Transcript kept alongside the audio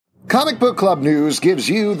Comic Book Club News gives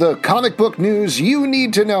you the comic book news you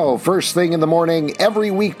need to know first thing in the morning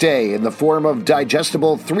every weekday in the form of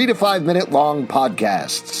digestible 3 to 5 minute long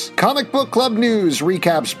podcasts. Comic Book Club News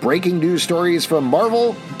recaps breaking news stories from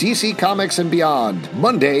Marvel, DC Comics, and beyond,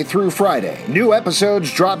 Monday through Friday. New episodes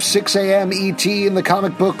drop 6 a.m. ET in the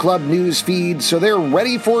Comic Book Club News feed, so they're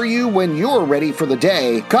ready for you when you're ready for the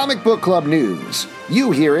day. Comic Book Club News.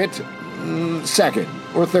 You hear it second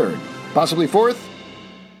or third, possibly fourth.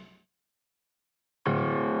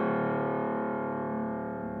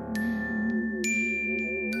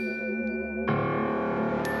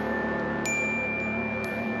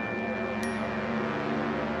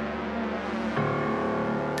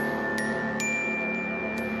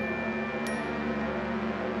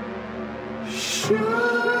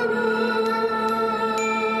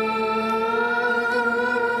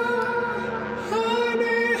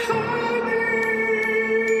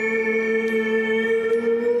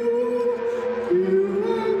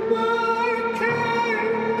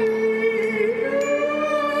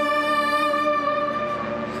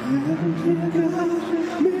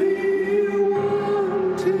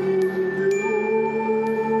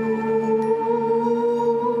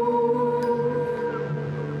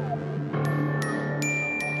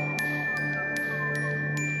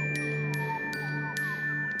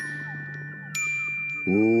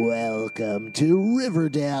 Welcome to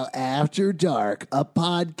Riverdale After Dark, a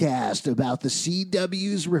podcast about the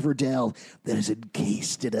CW's Riverdale that is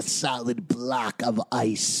encased in a solid block of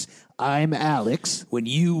ice. I'm Alex. When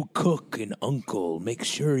you cook an uncle, make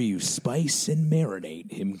sure you spice and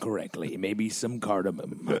marinate him correctly. Maybe some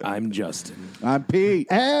cardamom. I'm Justin. I'm Pete.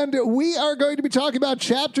 And we are going to be talking about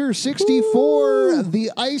Chapter 64, The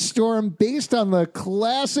Ice Storm, based on the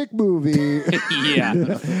classic movie. Yeah,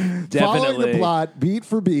 definitely. Following the plot, beat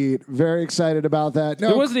for beat. Very excited about that. No,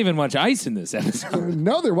 There wasn't even much ice in this episode.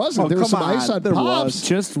 no, there wasn't. Oh, there was some come on. ice on There Pops. was.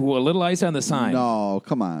 Just a little ice on the sign. No,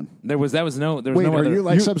 come on. There was Wait, no are other. you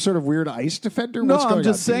like some sort of weird ice defender? No, What's going I'm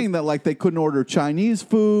just on, saying Pete? that like they couldn't order Chinese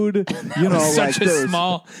food. You know, like such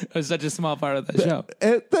a small part of the show.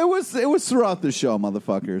 it was throughout the show,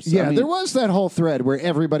 motherfuckers. Yeah, I mean, there was that whole thread where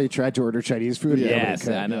everybody tried to order Chinese food. and nobody Yes,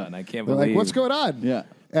 could. I know, and I can't They're believe. like, what's going on? Yeah.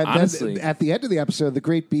 And Honestly. then at the end of the episode, the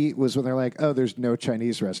great beat was when they're like, oh, there's no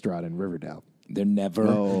Chinese restaurant in Riverdale. There never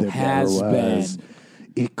No, there has never was. been.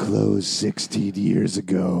 It closed 16 years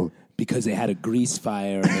ago. Because they had a grease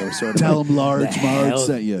fire and they were sort of Tell like, them Large the Marge hell-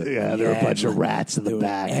 sent you. Yeah, there were a bunch of rats in the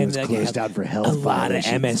back. It was like, closed down for health a lot of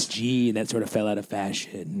violations. MSG, and that sort of fell out of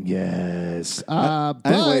fashion. Yes.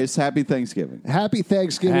 Anyways, happy Thanksgiving. Happy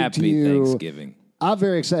Thanksgiving to Happy you. Thanksgiving. I'm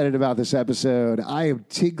very excited about this episode. I am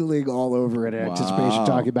tingling all over in anticipation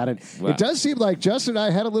talking about it. Wow. It does seem like Justin and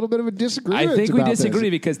I had a little bit of a disagreement. I think we about this. disagree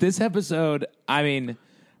because this episode,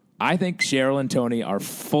 I think Cheryl and Tony are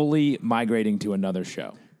fully migrating to another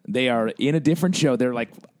show. They are in a different show. They're like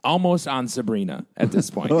almost on Sabrina at this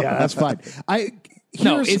point. Yeah, that's fine.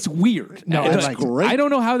 No, it's weird. No, It's that's like, great. I don't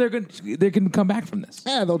know how they can come back from this.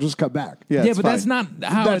 Yeah, they'll just come back. Yeah, Yeah, it's but that's fine. not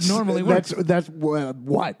how it normally works. That's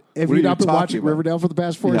what? Have What you are not you been talking watching about? Riverdale for the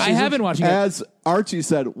past 4 I seasons? haven't watched it. As Archie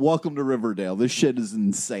said, welcome to Riverdale. This shit is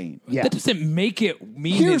insane. Yeah. That doesn't make it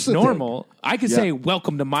mean Here's it's the thing. normal. I could Yeah. say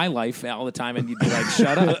 "Welcome to my life" all the time, and you'd be like,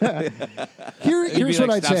 "Shut up." Here's be what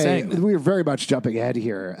like, I'd stop say. saying that. We're very much jumping ahead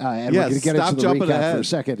here, and Yes, we're going to get stop into the jumping recap ahead. for a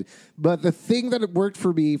second. But the thing that worked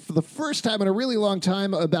for me for the first time in a really long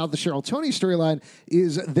time about the Cheryl Tony storyline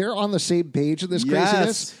is they're on the same page in this Yes.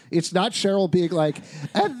 craziness. It's not Cheryl being like,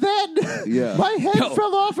 and then Yeah. my head No.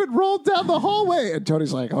 fell off and rolled down the hallway. And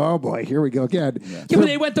Tony's like, oh boy, here we go again. Yeah, but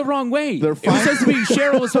they went the wrong way. They're It was fine. supposed to be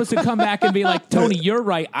Cheryl was supposed to come back and be like, "Tony, you're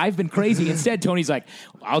right. I've been crazy." Instead, Tony's like,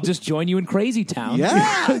 "I'll just join you in Crazy Town."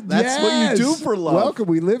 Yeah, that's what you do Yes. for love. Welcome,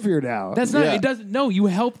 we live here now. That's not. Yeah. It doesn't. No, you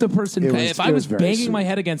help the person. It was- If I it was was very banging sweet. my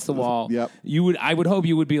head against the wall, Yep. I would hope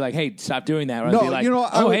you would be like, "Hey, stop doing that." Or I'd No, be like, you know,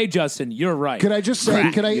 I "Oh, would- hey, Justin, you're right." Can I just say,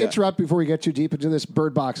 Crack. can I Yeah. interrupt before we get too deep into this?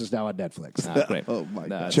 Bird Box is now on Netflix. Ah, great. Oh, my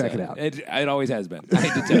God. it's, Check it out. It always has been. I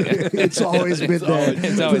hate to tell you. It's always been there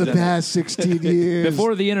it's for always the been there. past 16 years.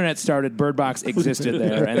 Before the internet started, Bird Box existed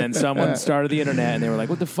there, and then someone started the internet, and they were like,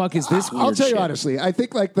 "What the fuck is this weird I'll tell you shit?" honestly, I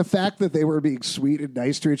think like the fact that they were being sweet and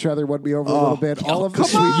nice to each other won me over a little bit. All of the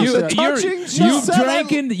come on. sweetness. The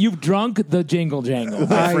touching You've drunk the jingle jangle,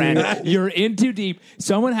 my friend. You're in too deep.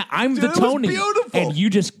 I'm the Dude, it was Tony, beautiful. and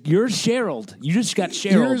you're Cheryl. You just got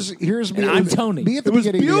Cheryl. Here's me. And I'm Tony. Me at the It was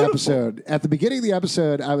beginning of the beautiful. episode. At the beginning of the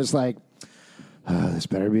episode, I was like, this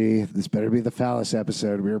better be the phallus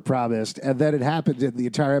episode we were promised. And then it happened in the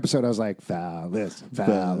entire episode. I was like, phallus.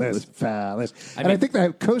 And I think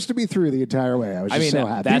that coasted me through the entire way. I was just so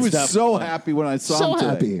happy. that's He was stuff- so happy when I saw so him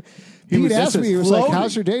today. happy. Pete asked me, he was like, floating.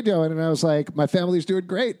 how's your day going? And I was like, my family's doing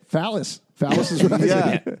great. Phallus is really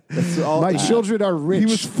Yeah. That's all- My children are rich. He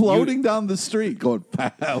was floating down the street going,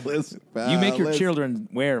 phallus. You make your phallus." children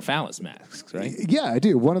wear phallus masks, right? Yeah, I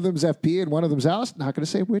do. One of them's FP and one of them's Alice. Not going to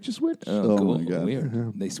say which is which. Oh, cool. my God.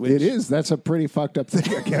 Weird. They switch. It is. That's a pretty fucked up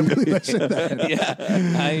thing. I can't believe I said that. Yeah.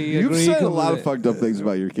 I You've agree said a lot of completely. fucked up things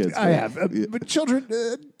about your kids. I man. have. But children,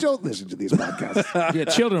 don't listen to these podcasts. Yeah,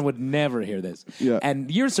 children would never hear this. Yeah. And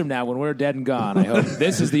years from now, when we're dead and gone, I hope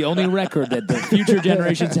this is the only record that the future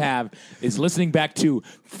generations have is listening back to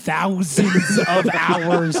thousands of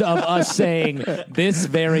hours of us saying this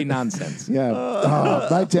very nonsense. Yeah.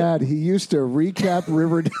 My dad, he used to recap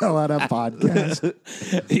Riverdale on a podcast.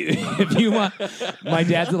 If you want my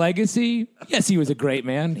dad's legacy, yes, he was a great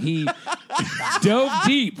man. He dove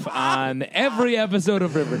deep on every episode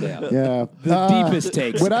of Riverdale. Yeah. The deepest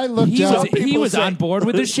takes. When I looked he up- was, he People was say- on board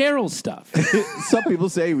with the Cheryl stuff. Some people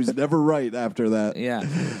say he was never right after that. Yeah.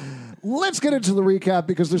 Let's get into the recap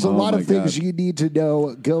because there's a Oh, lot my of things God. you need to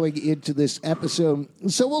know going into this episode.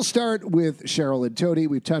 So we'll start with Cheryl and Tony.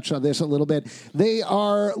 We've touched on this a little bit. They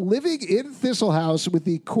are living in Thistle House with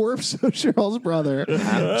the corpse of Cheryl's brother,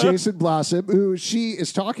 Jason Blossom, who she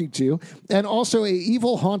is talking to, and also a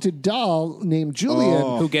evil haunted doll named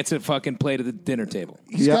Julian. Who gets a fucking plate at the dinner table?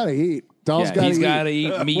 He's Yep. got to eat. Doll's Yeah, got to he's eat. got to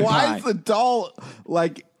eat meat Why pie. is the doll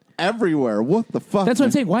like everywhere? What the fuck? That's what I'm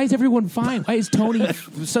man? saying. Why is everyone fine? Why is Tony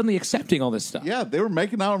suddenly accepting all this stuff? Yeah, they were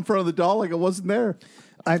making out in front of the doll like it wasn't there.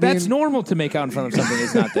 I That's mean, normal to make out in front of something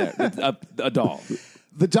that's not there. A doll.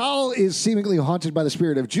 the doll is seemingly haunted by the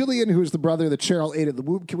spirit of Julian, who is the brother that Cheryl ate in the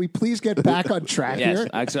womb. Can we please get back on track Yes. here?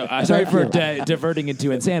 I'm sorry for diverting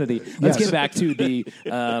into insanity. Let's Yes. get back to the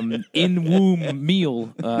in-womb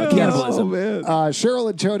meal cannibalism. Oh man. Cheryl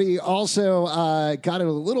and Tony also got in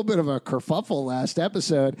a little bit of a kerfuffle last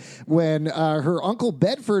episode when her uncle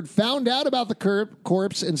Bedford found out about the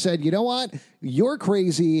corpse and said, you know what? You're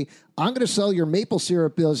crazy. I'm going to sell your maple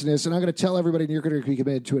syrup business, and I'm going to tell everybody you're going to be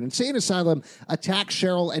committed to an insane asylum. Attack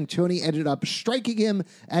Cheryl, and Tony ended up striking him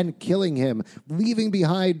and killing him, leaving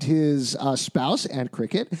behind his spouse and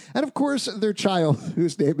Cricket, and of course their child,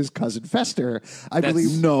 whose name is Cousin Fester. I That's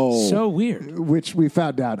believe, No. So weird. which we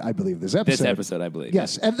found out, I believe, this episode. This episode, I believe.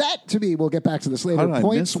 Yes, and that to me, we'll get back to this later, How did I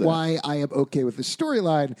points miss that? why I am okay with the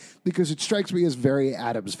storyline because it strikes me as very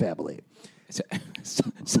Addams Family.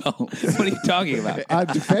 So what are you talking about? I'm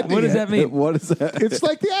defending What does it. that mean? What is that? It's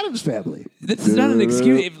like the Addams Family. This is not an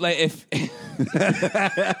excuse. If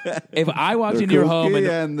if I walked into your home Cookie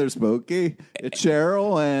and they're spooky. It's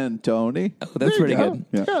Cheryl and Tony. that's There you pretty go. good.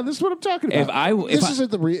 Yeah. This is what I'm talking If about. I- if this I-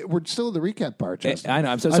 isn't we're still in the recap part, Justin. I know.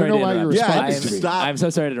 I'm so I sorry don't to know why interrupt. you're Yeah, responding to me. stop. I'm so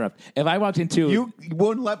sorry to interrupt. If I walked into You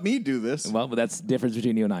wouldn't let me do this. well, but that's the difference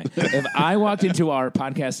between you and I. If I walked into our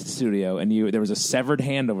podcast studio and there was a severed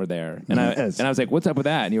hand over there, and Yes. I was like, "What's up with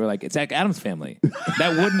that?" And you were like, "It's Zach Adams Family."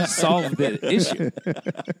 That wouldn't solve the issue.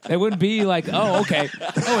 It wouldn't be like, "Oh, okay.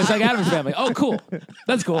 Oh, it's like Adams Family. Oh, cool.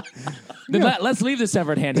 That's cool." Then let's leave the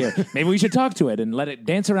severed hand here. Maybe we should talk to it and let it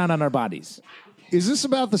dance around on our bodies. Is this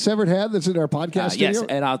about the severed hand that's in our podcast Yes, studio?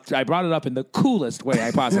 and I brought it up in the coolest way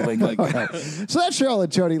I possibly could. So that's Cheryl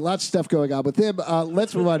and Tony. Lots of stuff going on with them.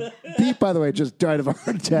 Let's move on. Pete, by the way, just died of a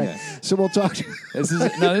heart attack. Yeah. So we'll talk. This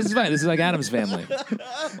is fine. This is like Adam's Family.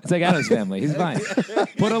 It's like Adam's Family. He's fine.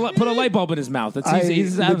 Put a light bulb in his mouth. He's I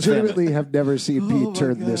Adam's Family. legitimately have never seen Pete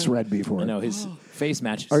turn this red before. I know his face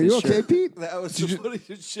matches. Are his you okay, shirt. Pete? That was the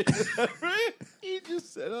funniest shit ever. He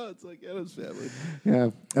just said, "Oh, it's like Adam's Family." Yeah,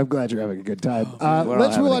 I'm glad you're having a good time. We're all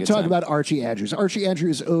Let's having move a on good to talk time. about Archie Andrews. Archie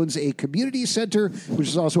Andrews owns a community center, which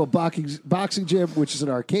is also a boxing gym, which is an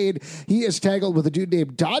arcade. He is tangled with a dude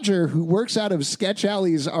named Dodger, who works out of Sketch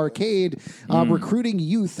Alley's arcade, recruiting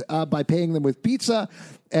youth by paying them with pizza.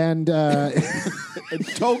 And And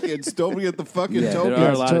tokens. Don't forget the fucking Yeah, there tokens.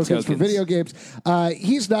 are a lot of tokens for tokens. video games.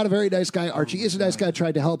 He's not a very nice guy. Archie is a nice guy,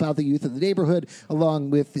 tried to help out the youth in the neighborhood, along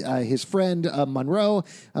with his friend Monroe,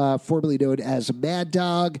 formerly known as Mad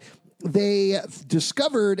Dog. They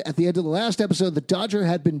discovered at the end of the last episode that Dodger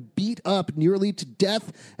had been beat up nearly to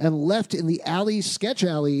death and left in the alley, Sketch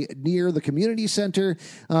Alley, near the community center,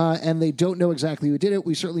 and they don't know exactly who did it.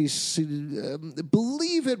 We certainly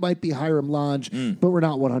believe it might be Hiram Lodge, but we're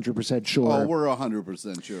not 100% sure. Oh, we're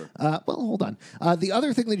 100% sure. Well, hold on. The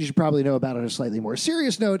other thing that you should probably know about on a slightly more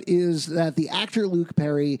serious note is that the actor Luke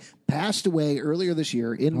Perry passed away earlier this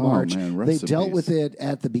year in March. man, rest They in dealt peace. with it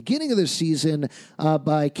at the beginning of the season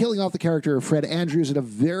by killing off the character of Fred Andrews in a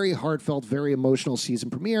very heartfelt, very emotional season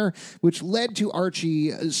premiere, which led to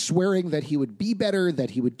Archie swearing that he would be better,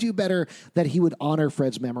 that he would do better, that he would honor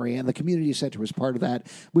Fred's memory, and the community center was part of that,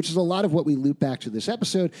 which is a lot of what we loop back to this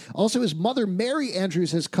episode. Also, his mother, Mary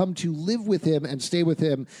Andrews, has come to live with him and stay with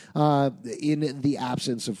him in the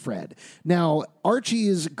absence of Fred. Now,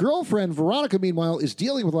 Archie's girlfriend, Veronica, meanwhile, is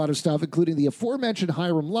dealing with a lot of stuff, including the aforementioned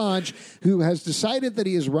Hiram Lodge, who has decided that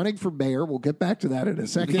he is running for mayor. We'll get back to that in a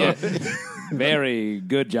second. Yeah. Very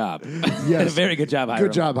good job. Yes. Very good job, Hiram.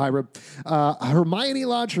 Good job, Hiram. Hermione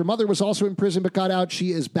Lodge, her mother was also in prison but got out.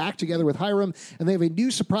 She is back together with Hiram, and they have a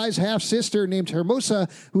new surprise half-sister named Hermosa,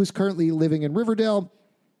 who is currently living in Riverdale.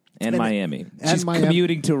 And Miami. She's Miami.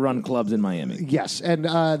 commuting to run clubs in Miami. Yes, and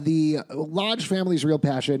the Lodge family's real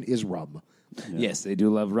passion is rum. Yes, they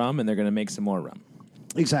do love rum, and they're going to make some more rum.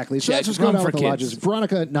 Exactly. So Check. that's what's going Rum on for with the kids. Lodges.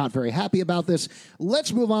 Veronica, not very happy about this.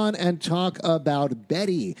 Let's move on and talk about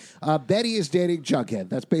Betty. Betty is dating Jughead.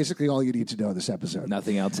 That's basically all you need to know this episode.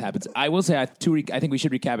 Nothing else happens. I will say, I think we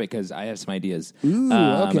should recap it because I have some ideas. Ooh,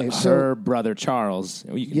 okay, so- her brother Charles.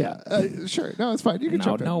 You can, Yeah, sure. No, it's fine. You can No,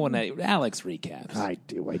 jump in. no one. Alex recaps. I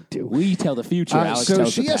do. We tell the future. Alex so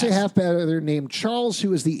tells she the has a past. half-brother named Charles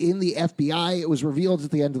who is in the FBI. It was revealed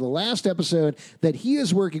at the end of the last episode that he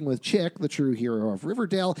is working with Chick, the true hero of Riverdale,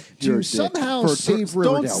 You're to a dick. save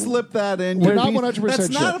Riverdale. Don't slip that in. We're You're not being- 100%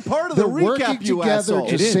 That's sure. not a part of the They're working recap, you together asshole.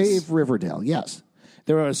 to It is. save Riverdale. Yes.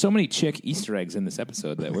 There are so many Chick Easter eggs in this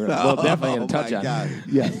episode that we're definitely going to touch my on. God.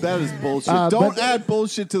 Yeah. That is bullshit. But Don't add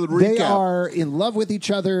bullshit to the recap. They are in love with each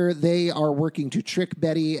other. They are working to trick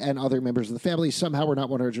Betty and other members of the family. Somehow, we're not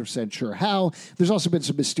 100% sure how. There's also been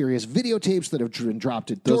some mysterious videotapes that have been dropped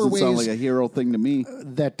at Doesn't doorways. sound like a hero thing to me.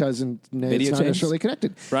 That doesn't it's not Videotapes? necessarily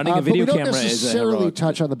connected. Running a But video we don't camera is a necessarily heroic-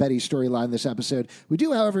 touch on the Betty storyline this episode. We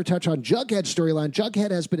do, however, touch on Jughead's storyline. Jughead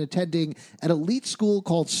has been attending an elite school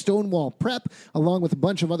called Stonewall Prep, along with a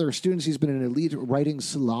bunch of other students. He's been in an elite writing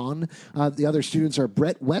salon. The other students are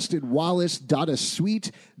Brett Weston Wallace, Donna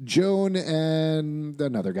Sweet, Joan, and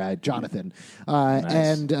another guy, Jonathan.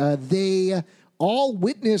 And they all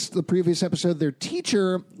witnessed the previous episode. Their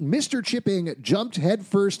teacher, Mr. Chipping, jumped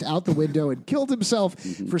headfirst out the window and killed himself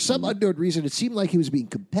for some unknown reason. It seemed like he was being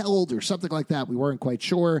compelled or something like that. We weren't quite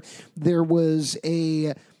sure. There was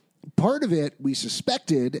a part of it we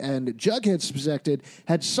suspected, and Jughead suspected,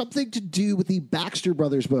 had something to do with the Baxter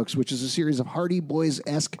Brothers books, which is a series of Hardy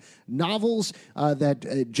Boys-esque novels that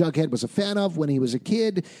Jughead was a fan of when he was a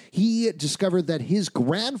kid. He discovered that his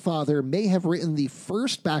grandfather may have written the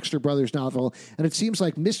first Baxter Brothers novel, and it seems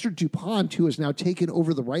like Mr. DuPont, who has now taken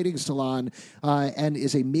over the writing salon and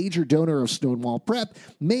is a major donor of Stonewall Prep,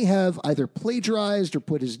 may have either plagiarized or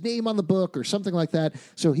put his name on the book or something like that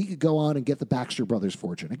so he could go on and get the Baxter Brothers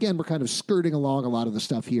fortune. Again, we're kind of skirting along a lot of the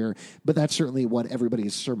stuff here, but that's certainly what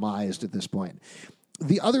everybody's surmised at this point.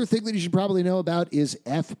 The other thing that you should probably know about is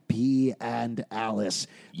FP and Alice.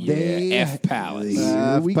 F Palace.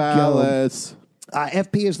 Here we go. Palace.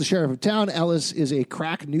 FP is the sheriff of town. Ellis is a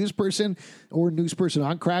crack news person or news person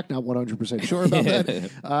on crack. Not 100% sure about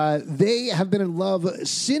that. They have been in love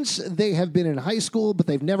since they have been in high school, but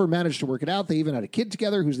they've never managed to work it out. They even had a kid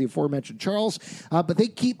together who's the aforementioned Charles, but they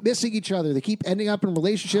keep missing each other. They keep ending up in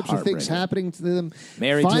relationships with things Heartbreaking. happening to them.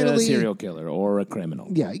 Married to a Finally, serial killer or a criminal.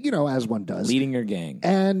 yeah, as one does. Leading your gang.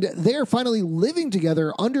 And they're finally living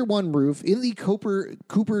together under one roof in the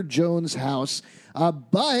Cooper Jones house.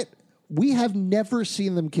 But we have never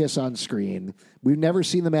seen them kiss on screen. We've never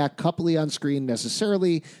seen them act coupley on screen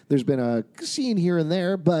necessarily. There's been a scene here and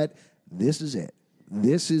there, but this is it.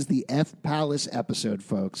 This is the F Palace episode,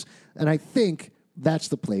 folks. And I think that's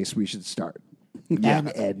the place we should start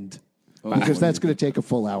and end. Because that's going to take a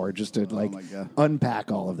full hour just to my God.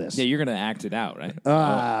 unpack all of this. Yeah, you're going to act it out, right?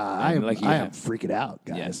 I am like you I am have. freaking out,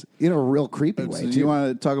 guys. Yeah. In a real creepy So way, do too. you want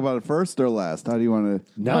to talk about it first or last? How do you want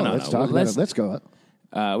to? No, No, let's no. talk about Let's- it. Let's go.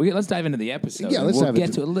 Let's dive into the episode. Yeah, let's we'll dive get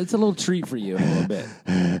into to it. It's a little treat for you in a little bit.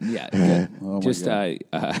 Yeah, good. my Just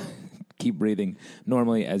keep breathing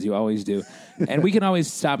normally as you always do, and we can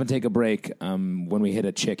always stop and take a break when we hit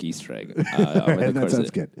a Chick Easter egg. Over the And that course of sounds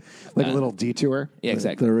it. good. Like a little detour. Yeah,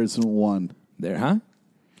 exactly. There isn't one. There, huh?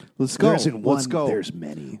 Let's go. There isn't one, Let's go. there's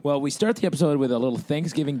many. Well, we start the episode with a little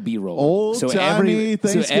Thanksgiving B-roll. Old-timey so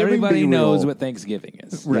Thanksgiving everybody knows B-roll. what Thanksgiving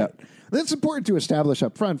is. Right. That's important to establish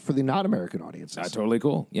up front for the non-American audiences. Totally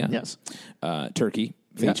cool. Yeah. Yes. Turkey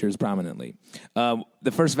features prominently.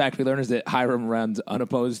 The first fact we learn is that Hiram runs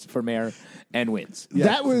unopposed for mayor and wins.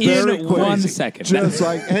 That was In very quick. 1 second. Just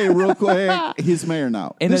like, hey, real quick, hey, he's mayor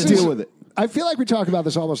now. And Let's this deal is- with it. I feel like we talk about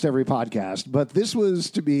this almost every podcast, but this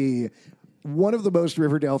was to be one of the most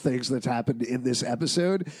Riverdale things that's happened in this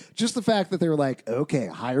episode, just the fact that they were like, okay,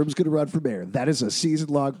 Hiram's going to run for mayor. That is a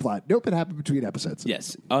season-long plot. Nope, it happened between episodes.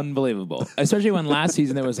 Yes, unbelievable. Especially when last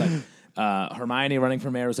season there was like Hermione running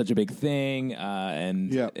for mayor was such a big thing,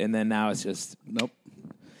 and then now it's just Nope.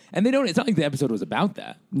 And they don't. It's not like the episode was about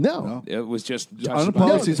that. No. It was just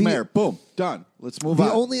Unopposed, he's the- mayor. Boom. Done. Let's move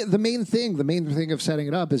on. The main thing of setting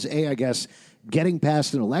it up is I guess, getting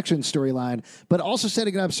past an election storyline, but also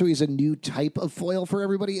setting it up so he's a new type of foil for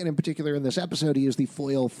everybody. And in particular, in this episode, he is the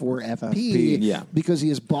foil for FP. Yeah. Because he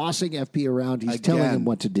is bossing FP around. He's telling him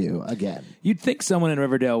what to do again. You'd think someone in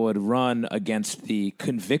Riverdale would run against the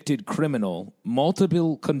convicted criminal,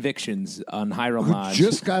 multiple convictions on Hiram Lodge.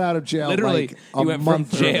 Just got out of jail. Literally, like he went from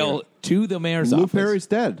month jail earlier. to the mayor's Lou office. Perry's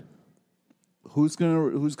dead. Who's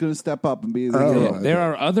gonna step up and be the Yeah, there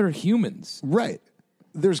are other humans. Right.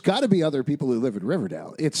 There's got to be other people who live in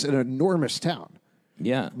Riverdale. It's an enormous town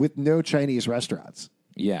Yeah. with no Chinese restaurants.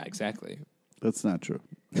 Yeah, exactly. That's not true.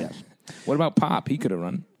 Yes. What about Pop? He could have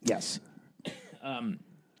run. Yes.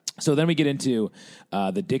 So then we get into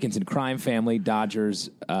the Dickinson crime family,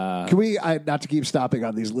 Dodgers. Can we, not to keep stopping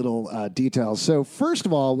on these little details. So first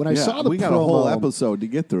of all, when I saw the we got promo, a whole episode to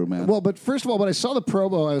get through, man. Well, but first of all, when I saw the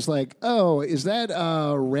promo, I was like, oh, is that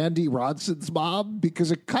Randy Ronson's mom?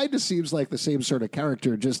 Because it kind of seems like the same sort of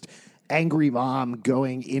character, just angry mom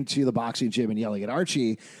going into the boxing gym and yelling at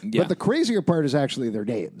Archie. Yeah. But the crazier part is actually their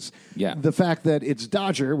names. Yeah. The fact that it's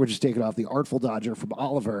Dodger, which is taken off the Artful Dodger from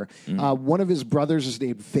Oliver. One of his brothers is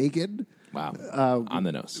named Fagin. Wow. On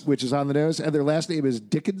the nose. Which is on the nose. And their last name is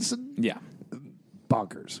Dickinson. Yeah.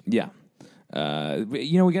 Bonkers. Yeah.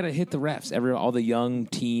 We got to hit the refs. All the young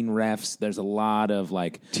teen refs. There's a lot of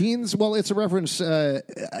like Teens, well, it's a reference,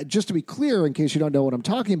 just to be clear, in case you don't know what I'm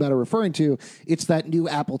talking about or referring to, it's that new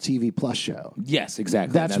Apple TV Plus show, yes,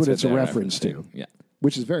 exactly. That's what it's a they're reference to. referencing. Yeah,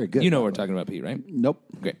 which is very good. you know what we're talking about, Pete, right? nope.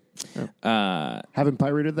 Great. Haven't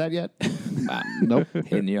pirated that yet? Wow. Nope.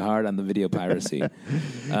 Hitting you hard on the video piracy.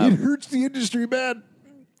 It hurts the industry, man.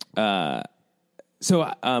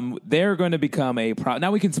 So they're going to become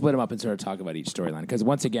now we can split them up and sort of talk about each storyline because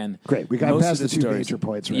once again, Great. We got most past of the two stories- major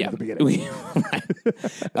points right yeah, at the beginning.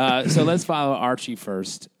 right. So let's follow Archie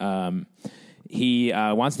first. He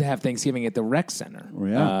wants to have Thanksgiving at the rec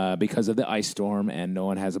center because of the ice storm, and no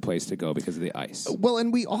one has a place to go because of the ice. Well,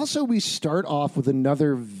 and we start off with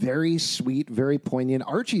another very sweet, very poignant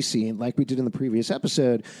Archie scene, like we did in the previous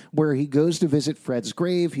episode, where he goes to visit Fred's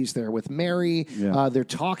grave. He's there with Mary. Yeah. They're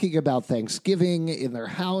talking about Thanksgiving in their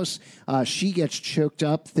house. She gets choked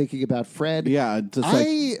up thinking about Fred. Yeah,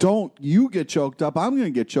 just don't you get choked up. I'm going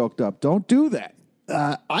to get choked up. Don't do that.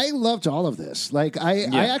 I loved all of this. I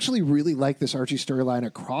actually really like this Archie storyline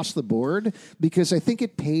across the board because I think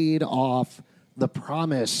it paid off the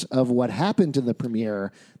promise of what happened in the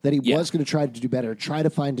premiere, that he was going to try to do better, try to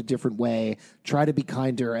find a different way, try to be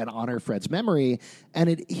kinder and honor Fred's memory. And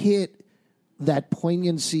it hit that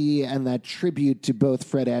poignancy and that tribute to both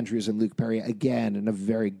Fred Andrews and Luke Perry again in a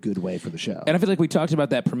very good way for the show. And I feel like we talked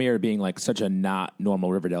about that premiere being like such a not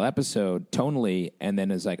normal Riverdale episode tonally, and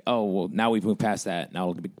then it's like, oh, well, now we've moved past that.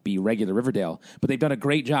 Now it'll be regular Riverdale. But they've done a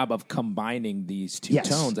great job of combining these two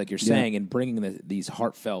tones, like you're saying, and bringing these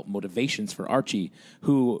heartfelt motivations for Archie,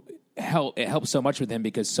 who it helps so much with him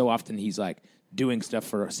because so often he's like doing stuff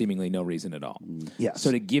for seemingly no reason at all. Yes. So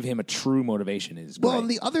to give him a true motivation is great. Well, and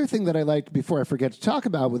the other thing that I liked, before I forget to talk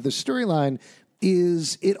about with the storyline,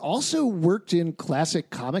 is it also worked in classic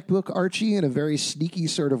comic book Archie in a very sneaky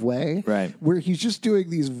sort of way. Right. Where he's just doing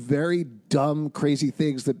these very dumb, crazy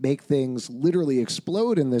things that make things literally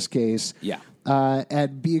explode in this case. Yeah.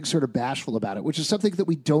 And being sort of bashful about it, which is something that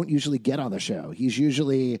we don't usually get on the show. He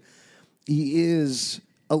is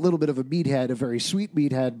a little bit of a meathead, a very sweet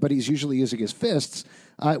meathead, but he's usually using his fists.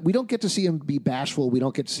 We don't get to see him be bashful. We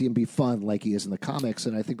don't get to see him be fun like he is in the comics,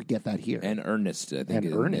 and I think we get that here. and earnest, I think.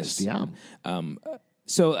 And earnest, yeah.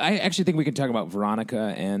 So I actually think we can talk about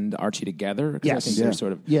Veronica and Archie together. 'Cause I Yes. think they're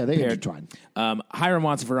sort of Yeah, they paired. intertwine. Hiram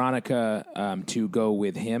wants Veronica to go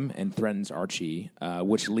with him and threatens Archie,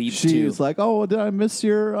 which leads She's to... like, oh, did I miss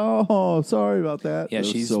your? Oh, sorry about that. Yeah, It was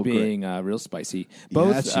she's so great. being real spicy.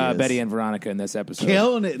 Both she is. Betty and Veronica in this episode.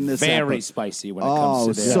 Killing it in this Very episode. spicy when it Oh, comes to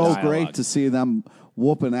it's their so dialogue. great to see them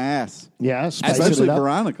whooping ass. Yeah, spicing Especially it up.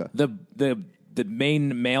 Veronica. The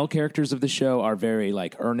main male characters of the show are very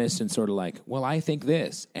like earnest and sort of like, well, I think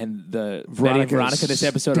this, and the Betty and Veronica's Veronica this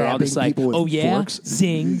episode are all just stabbing like, people with oh yeah, forks.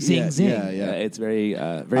 zing, zing, Yeah, zing. yeah, yeah. It's very, very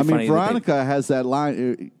I funny. mean, that they- Veronica has that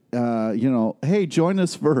line, hey, join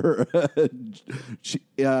us for,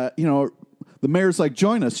 the mayor's like,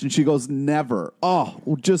 join us. And she goes, never. Oh,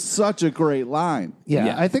 just such a great line. Yeah,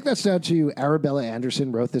 Yeah. I think that's down to Arabella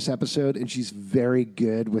Anderson wrote this episode, and she's very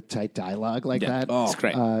good with tight dialogue like Yeah. that. Oh, it's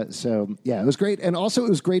great. So, yeah, it was great. And also, it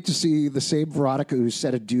was great to see the same Veronica who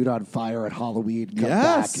set a dude on fire at Halloween come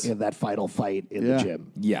Yes. back in that final fight in Yeah. the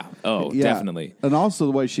gym. Yeah. Oh, Yeah. definitely. And also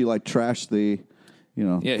the way she like trashed the,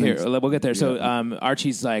 Yeah, things. here, we'll get there. So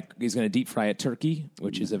Archie's like, he's going to deep fry a turkey,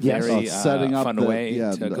 which is a Yes. very Setting up fun the- way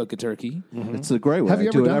yeah, to the- cook a turkey. It's a great way. Have you I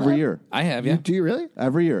ever do it done every that? year. I have, yeah. Do you really?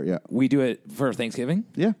 Every year, yeah. We do it for Thanksgiving.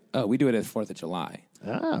 Yeah. Oh, we do it at 4th of July.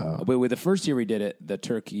 Oh. But with the first year we did it, the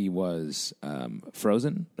turkey was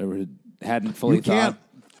frozen. It hadn't fully You can't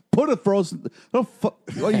thawed. put a frozen.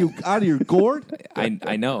 Are you out of your gourd?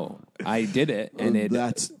 I know. I did it, and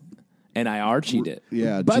and I Archied it.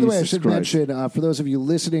 Yeah. By the way, I Jesus should Christ. mention, for those of you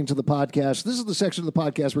listening to the podcast, this is the section of the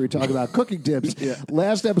podcast where we talk about cooking tips.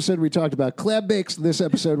 Last episode, we talked about clam bakes. This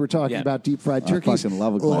episode, we're talking Yeah. about deep fried turkeys. fucking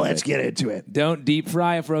love a clam Let's bake. get into it. Don't deep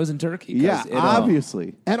fry a frozen turkey. 'cause Yeah, it'll-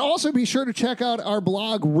 obviously. And also be sure to check out our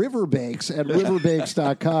blog, River Bakes, at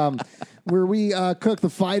riverbakes.com, where we cook the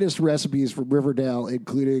finest recipes from Riverdale,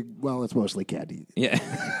 including, well, it's mostly candy. Yeah.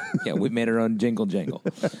 Yeah, we made our own jingle jangle.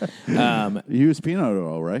 You use peanut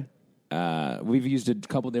oil, right? We've used a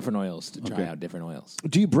couple different oils to try out different oils.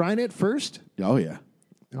 Do you brine it first? Oh, yeah.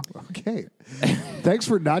 Okay. Thanks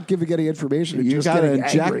for not giving any information. And You just got to getting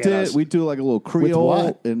angry inject at it. us. We do like a little Creole.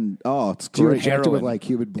 what? And, it's Do you great. inject it with Heroin. like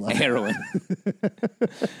human blood? Heroin.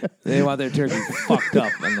 They want their turkey fucked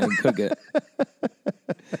up and then cook it.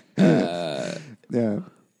 Yeah.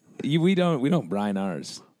 We don't brine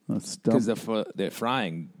ours That's dumb. because the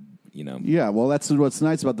frying. Yeah, well, that's what's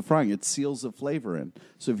nice about the frying. It seals the flavor in.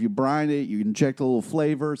 So if you brine it, you inject a little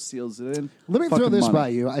flavor, seals it in. Let me throw Fucking this money. by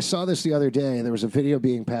you. I saw this the other day. There was a video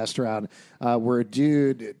being passed around where a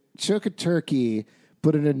dude took a turkey,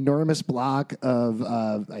 put an enormous block of,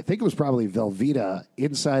 I think it was probably Velveeta,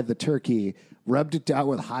 inside the turkey, rubbed it down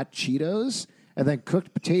with hot Cheetos, and then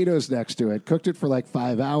cooked potatoes next to it, cooked it for like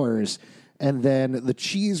 5 hours, and then the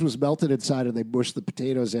cheese was melted inside, and they mushed the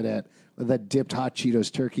potatoes in it, and then dipped hot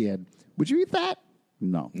Cheetos turkey in. Would you eat that?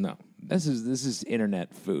 No. No, this is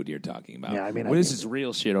internet food you're talking about. Yeah, I mean, well, I this mean- is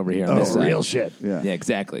real shit over here. On this side. real shit. Yeah. Yeah,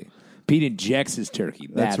 exactly. Pete injects his turkey.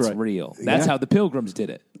 That's right. real. That's Yeah. how the Pilgrims did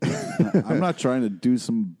it. I'm not trying to do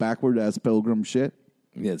some backward-ass pilgrim shit.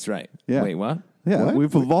 Yeah, that's right. Yeah. Wait, what? Yeah, What?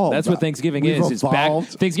 we've evolved. That's what Thanksgiving We've is.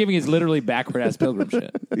 evolved. Thanksgiving is literally backward ass pilgrim shit.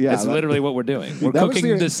 Yeah, that's that- literally what we're doing. We're That was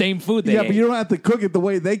cooking the- the same food they Yeah, ate. but you don't have to cook it the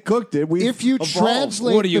way they cooked it. We If you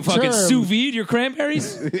translate What are you the fucking term- sous vide your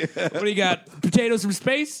cranberries? What do you got? Potatoes from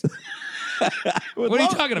space? What are you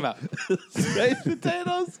talking about? baked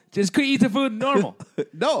potatoes. Just eat the food normal.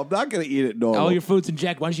 No, I'm not going to eat it normal. All your food's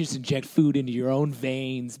inject. Why don't you just inject food into your own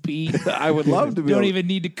veins, Pete? I would love to be. Don't able- even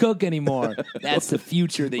need to cook anymore. That's the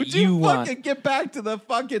future that Would you you want. fucking get back to the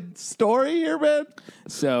fucking story here, man?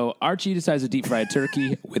 So Archie decides to deep fry a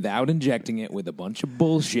turkey without injecting it with a bunch of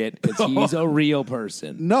bullshit because he's a real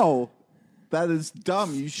person. No, that is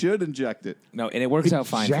dumb. You should inject it. No, and it works out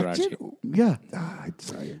fine for Injected? Archie. Yeah. I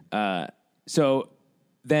tell you. So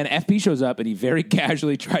then FP shows up and he very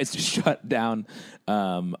casually tries to shut down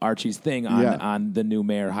Archie's thing on the new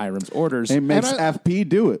mayor Hiram's orders. It makes And I- FP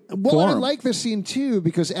do it. Well, for I him. like this scene too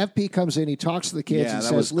because FP comes in, he talks to the kids Yeah, and that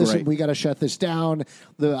says, was "Listen, great. we got to shut this down."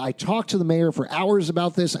 I talked to the mayor for hours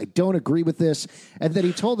about this. I don't agree with this, and then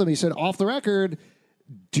he told them, he said, "Off the record,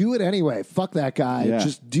 do it anyway. Fuck that guy. Yeah.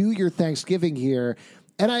 Just do your Thanksgiving here."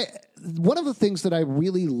 And one of the things that I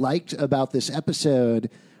really liked about this episode.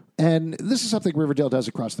 And this is something Riverdale does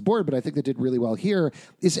across the board, but I think they did really well here,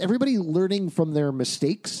 is everybody learning from their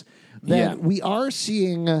mistakes. That Yeah. we are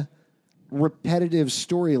seeing repetitive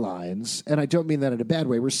storylines, and I don't mean that in a bad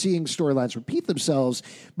way. We're seeing storylines repeat themselves,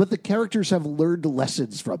 but the characters have learned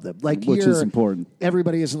lessons from them. Like Which here, is important.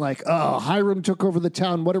 Everybody isn't like, "Oh, Hiram took over the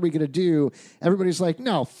town. What are we going to do?" Everybody's like,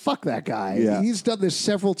 "No, fuck that guy. Yeah. He's done this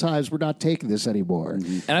several times. We're not taking this anymore."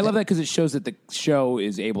 And I love that because it shows that the show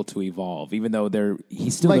is able to evolve, even though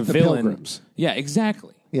he's still Like the the villain. Pilgrims. Yeah,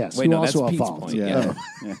 exactly. Yes, Wait, who no, also that's Pete's evolved. point. Yeah.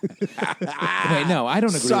 Wait, no, I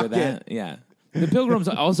don't agree Suck with that. Yeah. The Pilgrims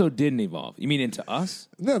also didn't evolve. You mean into us?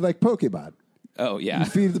 No, like Pokemon. Oh, yeah. You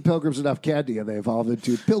feed the pilgrims enough candy, and they evolve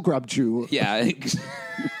into Pilgrim Chew. Yeah.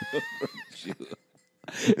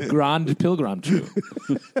 Grand Pilgrim Chew.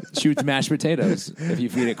 Shoots mashed potatoes if you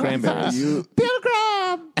feed it cranberries.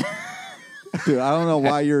 Pilgrim. Dude, I don't know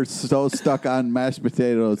why you're so stuck on mashed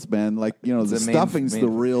potatoes, man. Like, the a main- stuffing's main- the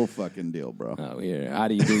real fucking deal, bro. Oh, here. How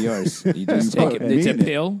do you do yours? You just You take put it. It's a meat in it.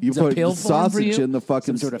 pill. You It's a put pill form for sausage you? in the fucking-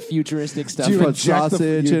 some sort of futuristic stuff. Do you You put sausage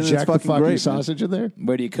in, it's inject the fucking fucking great, man. sausage in there?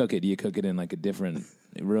 Where do you cook it? Do you cook it in like a different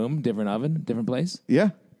room, different oven, different place? Yeah.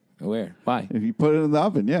 Where? Why? If you put it in the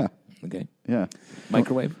oven, yeah. Okay. Yeah.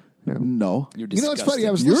 Microwave? No. You're You know, it's funny.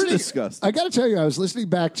 I was You're listening. disgusting. I got to tell you, I was listening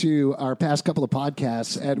back to our past couple of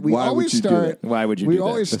podcasts, and we Why would always you do start. that? Why would you We do that?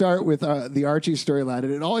 always start with the Archie storyline,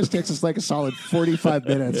 and it always takes us like a solid 45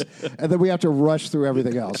 minutes, and then we have to rush through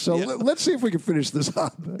everything else. So let's see if we can finish this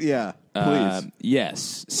up. Yeah. Please.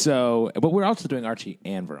 Yes. So, but we're also doing Archie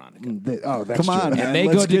and Veronica. That's Come on, true. man. And they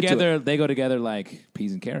Let's go get to together. it. They go together like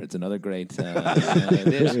peas and carrots. Another great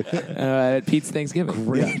dish at Pete's Thanksgiving.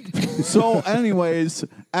 Great. So, anyways,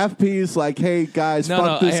 FP's like, hey, guys,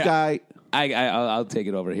 fuck this guy. I'll take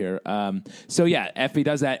it over here. So yeah, FP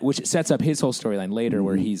does that, which sets up his whole storyline later,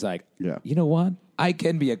 where he's like, Yeah. you know what? I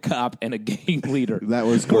can be a cop and a gang leader. That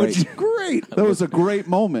was great. Great. That was a great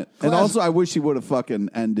moment. And also, I wish he would have fucking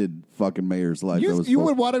ended fucking Mayor's life. That You, was you fuck-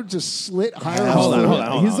 would want him to slit higher. Hold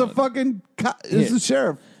on. He's a fucking he's the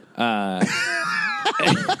sheriff.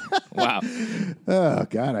 Wow. Oh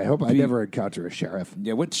God! I hope I never encounter a sheriff.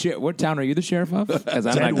 Yeah. What town are you the sheriff of? Because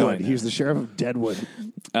I'm not Deadwood. going. He's the sheriff of Deadwood.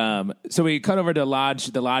 So we cut over to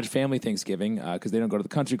the Lodge family Thanksgiving because they don't go to the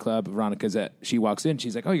country club. Veronica's she walks in.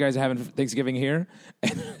 She's like, "Oh, you guys are having Thanksgiving here?"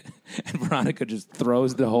 And Veronica just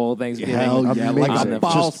throws the whole Thanksgiving. Hell yeah, amazing. like on a the-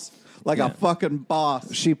 boss. Like a fucking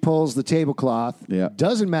boss. She pulls the tablecloth. Yeah.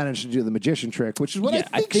 Doesn't manage to do the magician trick, which is what Yeah,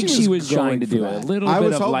 I think she was trying to going do for a that. little I bit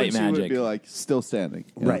was of hoping light she would magic. be like still standing.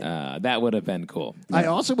 you know? Right. That would have been cool. I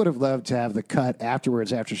also would have loved to have the cut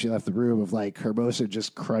afterwards, after she left the room, of like Hermosa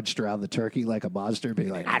just crunched around the turkey like a monster, being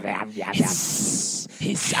like, I'm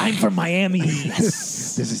from Miami.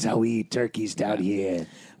 "This is how we eat turkeys down here."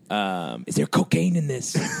 Is there cocaine in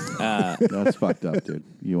this? That's fucked up, dude.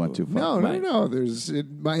 You went too far. No. There's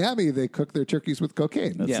in Miami they cook their turkeys with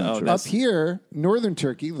cocaine. Yeah, not oh, true. that's- Up here, northern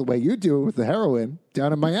turkey, the way you do it with the heroin.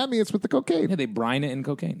 Down in Miami, it's with the cocaine. Yeah, they brine it in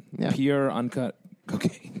cocaine. Yeah. Pure, uncut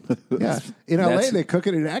cocaine. Yeah. In LA, That's- they cook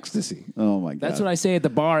it in ecstasy. Oh my god. That's what I say at the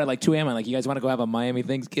bar at like 2 a.m. I'm like, you guys want to go have a Miami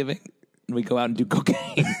Thanksgiving? And we go out and do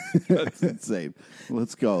cocaine. That's insane.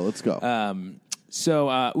 Let's go. Let's go.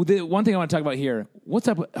 So the one thing I want to talk about here, what's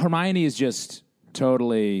up? Hermione is just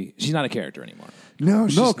totally, she's not a character anymore. No,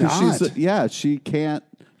 she's no, not. because she can't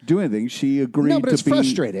do anything. She agreed No, but to it's be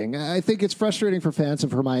frustrating. I think it's frustrating for fans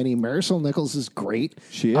of Hermione. Marisol Nichols is great.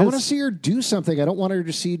 She I want to is. see her do something. I don't want her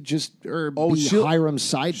to see be Hiram's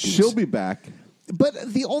side piece. She'll be back. But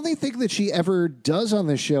the only thing that she ever does on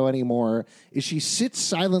this show anymore is she sits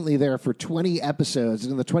silently there for 20 episodes.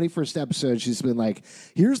 And in the 21st episode, she's been like,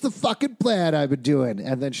 here's the fucking plan I've been doing.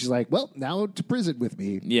 And then she's like, well, now to prison with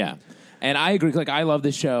me. Yeah. And I agree. Like, I love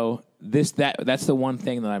this show. That's the one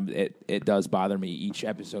thing that it does bother me each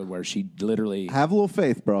episode where she literally. Have a little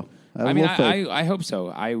faith, bro. Have I a mean, little faith. I hope so.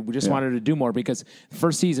 I just wanted her to do more because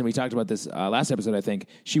first season we talked about this last episode. I think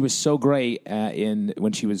she was so great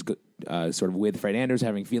when she was sort of with Fred Anders,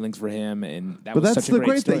 having feelings for him, and that But was that's such a the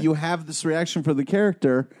great story. that you have this reaction for the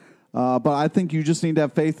character. But I think you just need to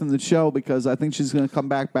have faith in the show because I think she's going to come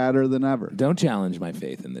back better than ever. Don't challenge my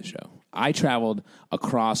faith in this show. I traveled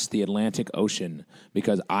across the Atlantic Ocean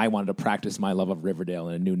because I wanted to practice my love of Riverdale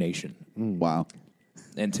in a new nation. Wow.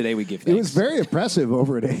 And today we give It thanks. was very impressive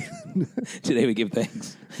over at A. Today we give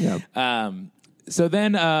thanks. Yeah. So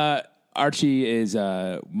then Archie is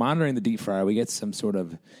monitoring the deep fryer. We get some sort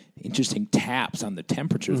of interesting taps on the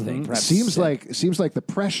temperature thing. Perhaps Seems like the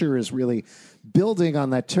pressure is really building on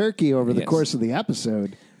that turkey over the Yes. course of the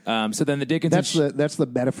episode. So then the Dickinson. That's the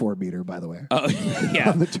metaphor meter, by the way. Oh, yeah.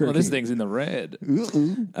 on the Well, this turkey. thing's in the red.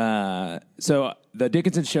 So the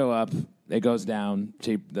Dickinsons show up. It goes down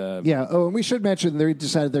to the. Yeah. Oh, and we should mention they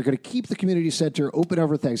decided they're going to keep the community center open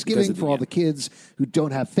over Thanksgiving Because of for all the kids who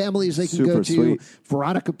don't have families they can Super go to. sweet.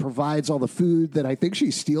 Veronica provides all the food that I think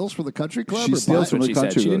she steals from the country club. She or steals buys. That's what from she the said.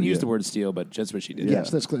 country She didn't club, use yeah. the word steal, but just what she did.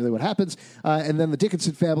 Yes, that's clearly what happens. And then the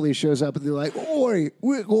Dickinson family shows up and they're like, "Oi,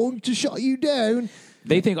 we're going to shut you down."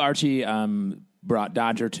 They think Archie brought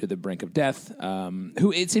Dodger to the brink of death.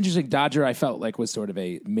 Who it's interesting. Dodger, I felt like was sort of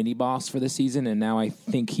a mini boss for this season, and now I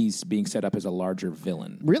think he's being set up as a larger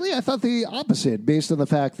villain. Really, I thought the opposite, based on the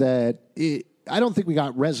fact that I don't think we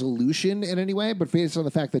got resolution in any way, but based on the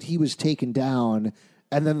fact that he was taken down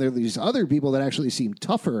And then there are these other people that actually seem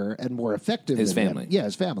tougher and more effective. His than him. family. Yeah,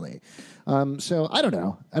 his family. So I don't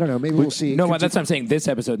know. Maybe we'll see. No, that's what I'm saying. This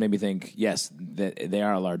episode made me think, yes, that they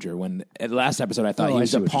are larger. When at the last episode, I thought he I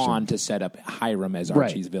was see a what you're pawn to set up Hiram as Right.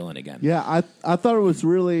 Archie's villain again. Yeah, I thought it was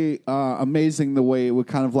really amazing the way it would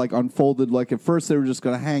kind of like unfolded. Like at first they were just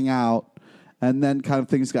going to hang out, and then kind of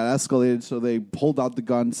things got escalated. So they pulled out the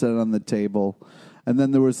gun, set it on the table, and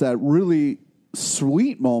then there was that really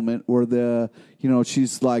sweet moment where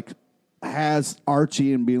she's like has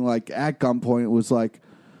Archie and being like at gunpoint. It was like,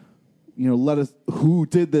 let us, who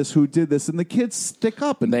did this, and the kids stick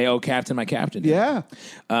up and They owe Captain my Captain. yeah.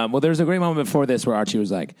 Well, there's a great moment before this where Archie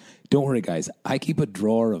was like, "Don't worry, guys. I keep a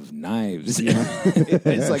drawer of knives.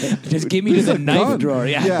 It's like Just give me to the knife gun. drawer.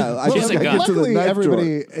 Yeah, Yeah, I just a get gun. to the Luckily, knife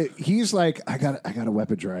everybody, he's like, I got a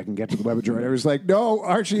weapon drawer. I can get to the weapon drawer. And everyone's like, no,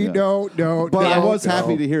 Archie, no. But I was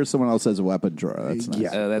happy to hear someone else has a weapon drawer. That's nice.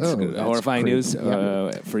 Yeah. That's good. That's Horrifying pretty- news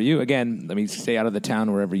for you. Again, let me stay out of the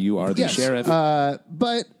town wherever you are the Yes. sheriff.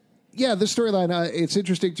 But yeah, the storyline, it's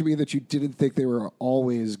interesting to me that you didn't think they were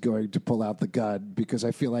always going to pull out the gun, because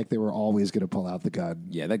I feel like they were always going to pull out the gun.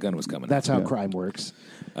 Yeah, that gun was coming. That's how crime works.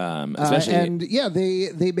 Especially And yeah,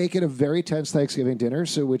 they make it a very tense Thanksgiving dinner,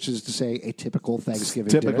 so which is to say a typical Thanksgiving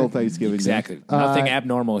Typical dinner. Thanksgiving. exactly nothing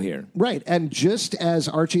abnormal here. Right. And just as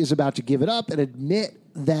Archie is about to give it up and admit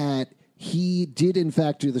that he did in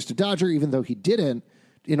fact do this to Dodger, even though he didn't,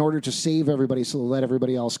 in order to save everybody so to let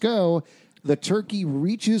everybody else go, the turkey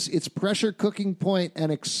reaches its pressure cooking point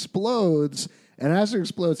and explodes. And as it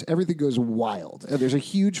explodes, everything goes wild. And there's a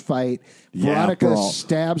huge fight. Yeah, Veronica bro.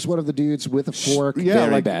 stabs one of the dudes with a fork. Yeah,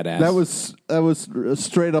 Very like badass. That was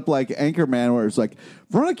straight up like Anchorman, where it's like,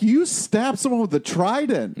 Veronica, you stabbed someone with a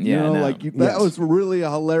trident. Yeah, I know. that Yes. was really a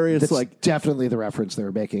hilarious. That's like, definitely the reference they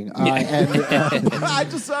were making. And I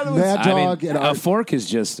just thought it was. Mad Dog and a fork is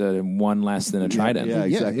just one less than a trident. yeah.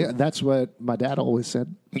 Exactly. yeah, that's what my dad always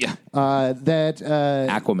said. Yeah. That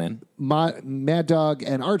Aquaman. Mad Dog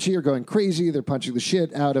and Archie are going crazy. They're punching the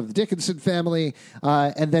shit out of the Dickinson family.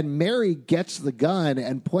 And then Mary gets the gun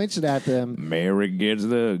and points it at them. Mary gets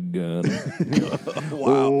the gun.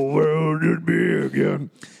 Oh, world is big again.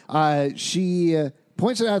 She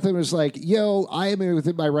points it at them and is like, yo, I am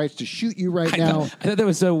within my rights to shoot you right now. I thought that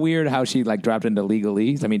was so weird how she like dropped into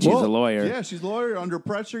legalese. I mean, she's Well, a lawyer. Yeah, she's a lawyer. Under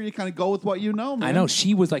pressure, you kind of go with what you know, man. I know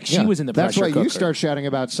she was like Yeah, was in the That's pressure why cooker. you start shouting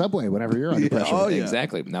about Subway whenever you're under pressure. Oh, yeah.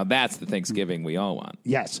 Exactly. Now that's the Thanksgiving we all want.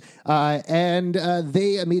 Yes. And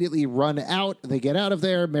they immediately run out. They get out of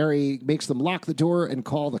there. Mary makes them lock the door and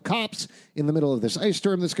call the cops in the middle of this ice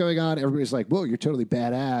storm that's going on. Everybody's like, whoa, you're totally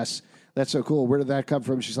badass. That's so cool. Where did that come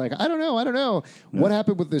from? She's like, I don't know. What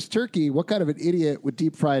happened with this turkey? What kind of an idiot would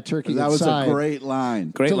deep fry a turkey That was inside? a great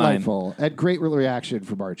line. Great line. Delightful. And great reaction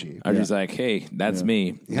from Archie. Archie's like, hey, that's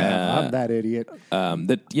me. Yeah, I'm that idiot.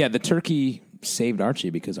 The turkey saved Archie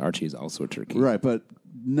because Archie is also a turkey. Right, but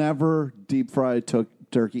never deep fried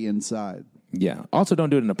turkey inside. Yeah. Also, don't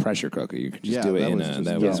do it in a pressure cooker. You can just Yeah, do it that in was a. just-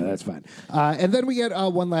 That Yeah, was, that's fine. And then we get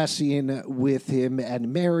one last scene with him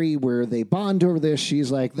and Mary where they bond over this.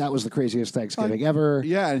 She's like, that was the craziest Thanksgiving ever.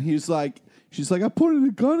 Yeah, and she's like, I pointed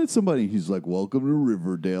a gun at somebody. He's like, welcome to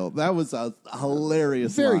Riverdale. That was a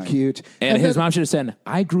hilarious Very line. cute. and his then- mom should have said,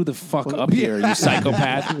 I grew the fuck up here, you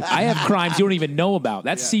psychopath. I have crimes you don't even know about.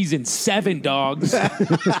 That's season 7, dogs.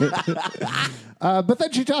 But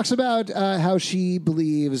then she talks about how she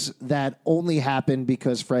believes that only happened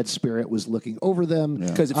because Fred's spirit was looking over them.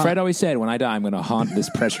 Because Fred always said, when I die, I'm going to haunt this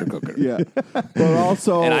pressure cooker. Yeah, but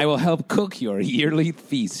also, And I will help cook your yearly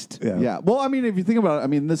feast. yeah. Well, I mean, if you think about it, I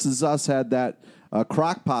mean, This Is Us had that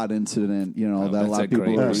crock pot incident. You know, that a that's lot a of people.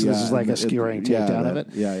 great- were- So this is like a skewering takedown of it.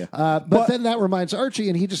 Yeah. But then that reminds Archie,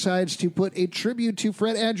 and he decides to put a tribute to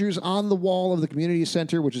Fred Andrews on the wall of the community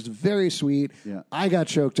center, which is very sweet. Yeah. I got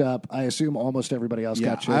choked up. I assume almost everybody else Yeah,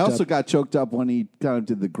 got choked I also up. got choked up when he kind of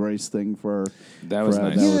did the grace thing for. That was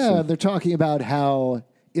Fred. nice. Yeah, they're talking about how,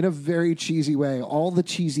 in a very cheesy way, all the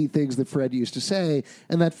cheesy things that Fred used to say,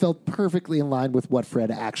 and that felt perfectly in line with what Fred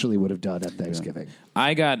actually would have done at Thanksgiving.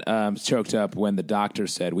 I got choked up when the doctor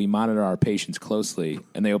said, we monitor our patients closely,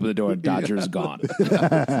 and they opened the door and Dodger's gone.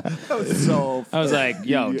 So I was like,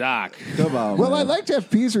 yo, doc. come on, Well, man. I liked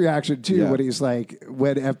FP's reaction, too, Yeah. when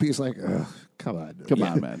FP's like, ugh, come on. Come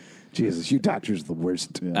on, man. Jesus, you doctors are the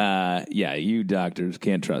worst. Yeah, you doctors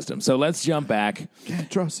can't trust him. So let's jump back Can't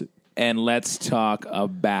trust it. and let's talk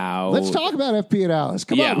about. Let's talk about FP and Alice.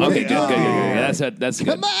 Come Yeah, on. okay, Rick. good. Yeah, that's good.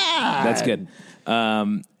 Come on. That's good.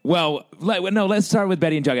 Let's start with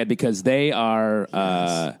Betty and Jughead because they are.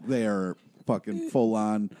 They are fucking full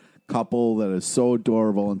on couple that is so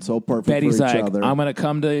adorable and so perfect Betty's for each like, other. I'm going to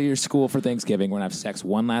come to your school for Thanksgiving. We're going to have sex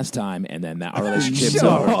one last time, and then our relationship's Shut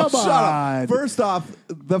over. up, Come shut up. on. First off,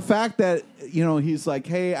 the fact that he's like,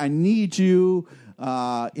 "Hey, I need you,"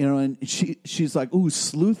 and she's like, "Ooh,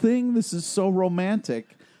 sleuthing. This is so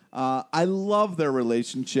romantic." I love their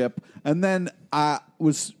relationship. And then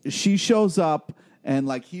she shows up. And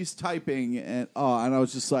like he's typing, and I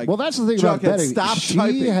was just like, Well, that's the thing about Jughead, Betty. stop she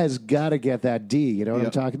typing. has got to get that D. You know what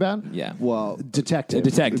I'm talking about? Yeah. Well, Detective.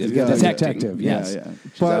 Detective. Yeah, Detective. Yes. yeah.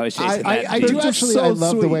 She's always chasing that I dude. do They're just actually. so I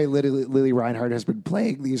love the sweet. way Lily Reinhardt has been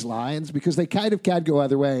playing these lines because they kind of can go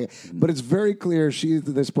either way. But it's very clear she at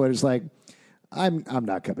this point is like, I'm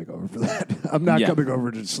not coming over for that. I'm not coming over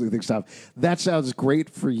to sleuthing stuff. That sounds great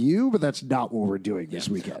for you, but that's not what we're doing this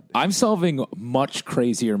weekend. I'm solving much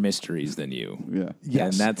crazier mysteries than you. Yeah.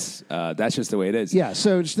 Yes. And that's just the way it is. Yeah,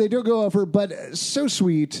 so they don't go over, but so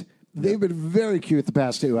sweet. They've been very cute the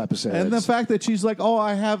past 2 episodes. And the fact that she's like, "Oh,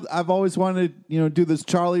 I've always wanted, do this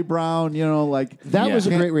Charlie Brown, like that was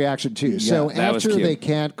a Yeah. great reaction too. So that was after cute. they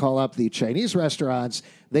can't call up the Chinese restaurants,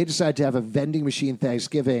 they decide to have a vending machine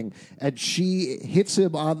Thanksgiving, and she hits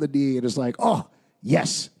him on the knee and is like, "Oh,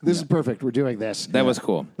 yes, this is perfect. We're doing this." That was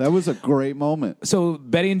cool. That was a great moment. So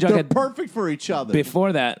Betty and They're Jughead. perfect for each other.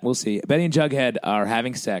 Before that, we'll see. Betty and Jughead are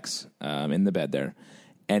having sex in the bed there.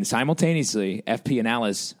 And simultaneously, FP and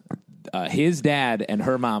Alice, his dad and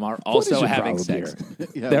her mom are also your having problem sex.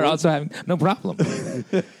 Yeah, They're what- also having no problem.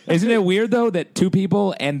 Isn't it weird though that 2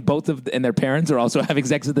 people and and their parents are also having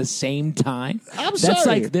sex at the same time? I'm That's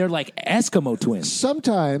sorry. like they're like Eskimo twins.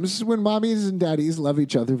 Sometimes when mommies and daddies love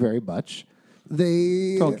each other very much,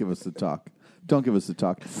 they Don't give us the talk. Don't give us the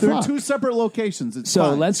talk. They're in Fuck. 2 separate locations. It's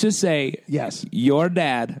So fine. let's just say, Yes. your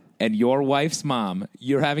dad and your wife's mom,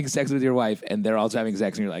 you're having sex with your wife, and they're also having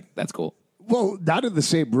sex, and you're like, that's cool. well, not in the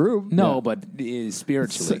same room. No, but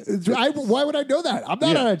spiritually, Why would I know that? I'm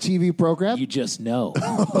not on a TV program. you just know.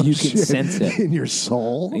 You can sense it. in your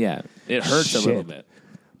soul. Yeah, it hurts a Shit. little bit.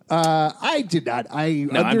 I did not. I I'm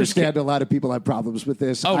just understand kidding. a lot of people have problems with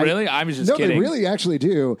this. Oh, really? I was just no, kidding. they really actually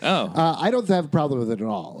do. Oh. I don't have a problem with it at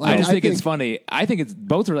all. I just think it's funny. I think it's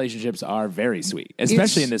both relationships are very sweet,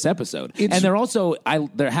 especially in this episode. And they're also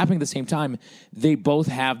they're happening at the same time. They both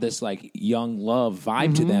have this like young love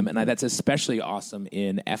vibe to them, and that's especially awesome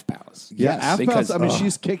in F Palace. yeah, yes, F because- Palace, I mean,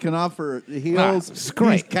 she's kicking off her heels. it's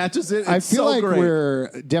great. He catches it. I It's feel so like great. we're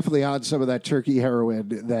definitely on some of that turkey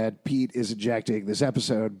heroin that Pete is injecting this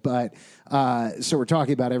episode, but so we're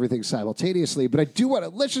talking about everything simultaneously. But I do want to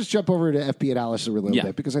let's just jump over to FP and Alice a little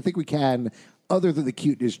bit because I think we can. Other than the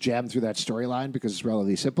cuteness, jam through that storyline because it's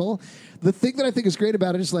relatively simple. The thing that I think is great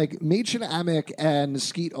about it is like Machen Amick and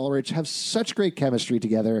Skeet Ulrich have such great chemistry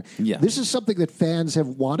together. Yeah. This is something that fans have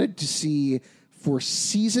wanted to see for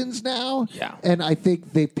seasons now. Yeah. And I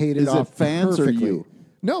think they paid it Is it off fans or perfectly. you?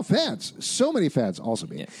 No, fans. So many fans, also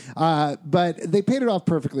me. But they paid it off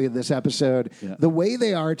perfectly in this episode. Yeah. The way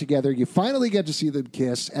they are together, you finally get to see them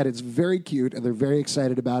kiss, and it's very cute, and they're very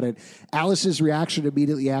excited about it. Alice's reaction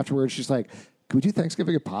immediately afterwards, she's like, can we do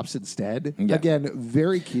Thanksgiving at Pops instead? Yeah. Again,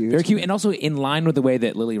 very cute. Very cute, and also in line with the way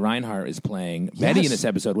that Lily Reinhart is playing Betty in this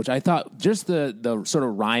episode, which I thought just the sort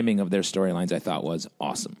of rhyming of their storylines I thought was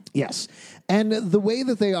awesome. Yes. And the way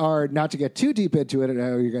that they are, not to get too deep into it, I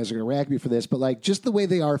know you guys are going to rank me for this, but like just the way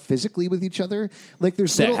they are physically with each other, like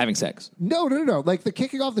there's Having sex. No. Like the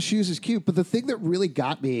kicking off the shoes is cute, but the thing that really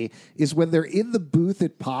got me is when they're in the booth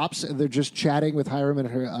at Pops and they're just chatting with Hiram and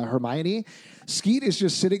Hermione. Skeet is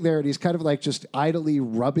just sitting there and he's kind of like just idly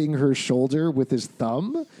rubbing her shoulder with his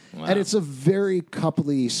thumb. Wow. And it's a very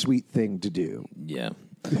coupley, sweet thing to do. Yeah.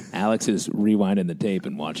 Alex is rewinding the tape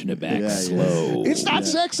and watching it back slow. It's not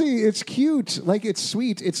sexy. It's cute. Like it's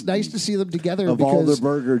sweet. It's nice to see them together. Of because, all the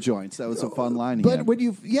burger joints, that was a fun line. he But had. when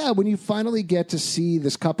you finally get to see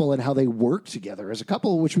this couple and how they work together as a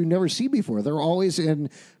couple, which we've never seen before, they're always in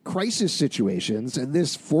crisis situations, and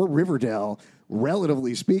this for Riverdale,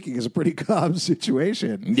 relatively speaking, is a pretty calm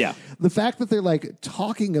situation. Yeah. The fact that they're like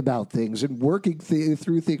talking about things and working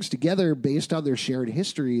through things together based on their shared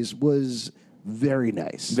histories was very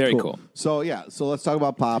nice. Very cool. So let's talk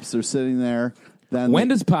about Pops. They're sitting there. Then When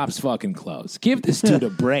does Pops fucking close? Give this dude a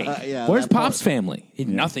break. yeah, Where's that part. Pops' family?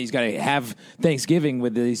 Nothing. He's got to have Thanksgiving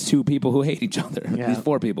with these 2 people who hate each other. Yeah. These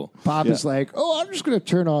 4 people. Pop is like, oh, I'm just going to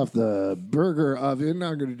turn off the burger oven.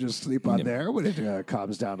 I'm going to just sleep on there when it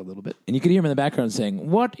calms down a litle bit. And you could hear him in the background saying,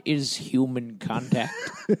 "What is human contact?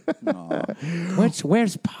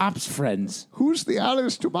 Where's Pops' friends?" Who's the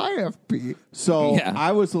honest to my FP? So Yeah.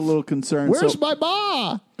 I was a little concerned. Where's so, my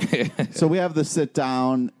ma? so we have the sit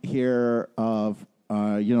down here of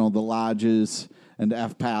the lodges, and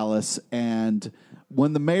F Palace. And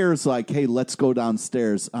when the mayor's like, "Hey, let's go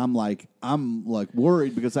downstairs," I'm like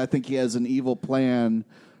worried because I think he has an evil plan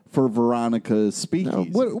for Veronica's speakeasy.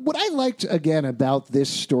 What I liked, again, about this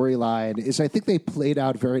storyline is I think they played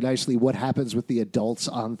out very nicely what happens with the adults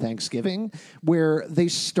on Thanksgiving, where they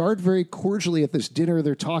start very cordially at this dinner.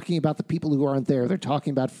 They're talking about the people who aren't there. They're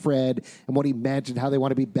talking about Fred and what he meant and how they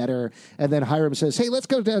want to be better. And then Hiram says, "Hey, let's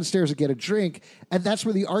go downstairs and get a drink." And that's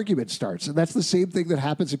where the argument starts. And that's the same thing that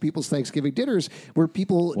happens at people's Thanksgiving dinners, where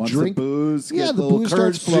people Once drink. the booze, yeah, get the little booze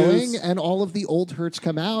starts courage flowing, juice. and all of the old hurts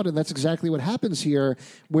come out. And that's exactly what happens here,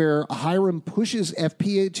 where Hiram pushes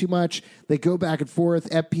FP too much. They go back and forth.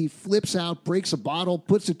 FP flips out, breaks a bottle,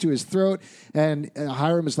 puts it to his throat, and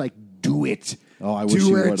Hiram is like, "Do it." Oh, I wish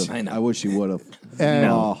he would have. I know. I wish he would have. And-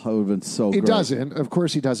 Oh, it would have been so He great. doesn't. Of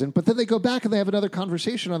course he doesn't. But then they go back and they have another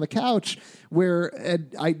conversation on the couch where, and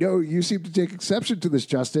I know you seem to take exception to this,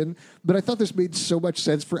 Justin, but I thought this made so much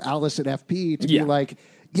sense for Alice and FP to be Yeah. like,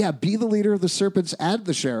 yeah, be the leader of the Serpents and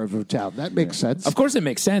the sheriff of town. That makes sense. Of course, it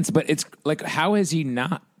makes sense, but it's like, how is he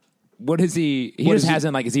not? What is he? He What just is he-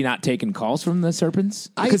 hasn't like. Is he not taking calls from the Serpents?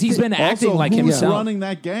 I Because he's think- been acting Also, like who's himself. running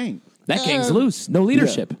that gang? That gang's loose. No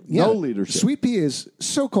leadership. Yeah. No leadership. Sweet Pea is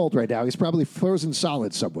so cold right now. He's probably frozen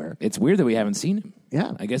solid somewhere. It's weird that we haven't seen him.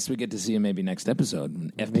 Yeah. I guess we get to see him maybe next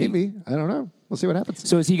episode. FP. Maybe. I don't know. We'll see what happens.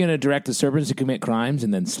 So is he going to direct the Serpents to commit crimes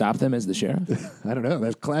and then stop them as the sheriff? I don't know.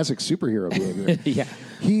 That's classic superhero behavior. Yeah.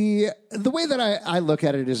 The way that I look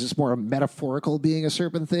at it is it's more a metaphorical being a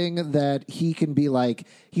serpent thing, that he can be like,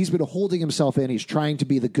 he's been holding himself in. He's trying to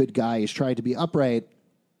be the good guy. He's trying to be upright,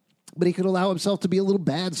 but he can allow himself to be a little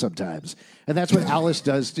bad sometimes. And that's what Alice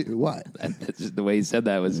does to what? That's just the way he said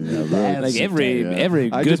that was bad like every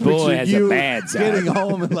I good just boy pictured has you a bad side. getting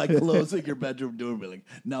home and like closing your bedroom door and be like,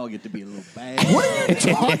 "Now I get to be a little bad."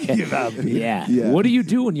 Talking about me. Yeah. Yeah. What do you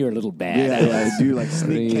do when you're a little bad? Yeah. Do you like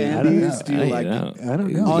sneak I don't candies? know. Do you I like don't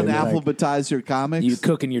know. unalphabetize your comics? You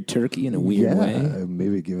cooking your turkey in a weird way?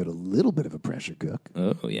 Maybe give it a little bit of a pressure cook.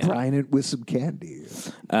 Oh yeah. Brine it with some candy.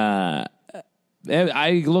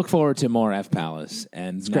 I look forward to more F Palace,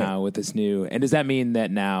 and now with this new. And does that mean that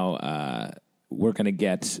now we're going to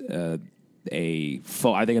get a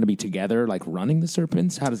full? Are they going to be together, like running the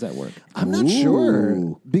Serpents? How does that work? I'm not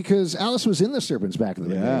sure, because Alice was in the Serpents back in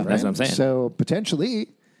the day. Right? That's what I'm saying. So potentially,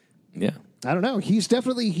 Yeah. I don't know.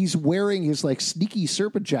 He's wearing his like sneaky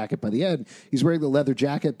serpent jacket by the end. He's wearing the leather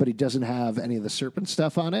jacket, but he doesn't have any of the serpent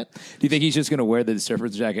stuff on it. Do you think he's just going to wear the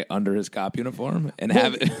Serpent's jacket under his cop uniform and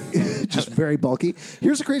have it? Just very bulky.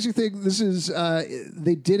 Here's the crazy thing. This is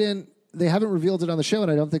they haven't revealed it on the show, and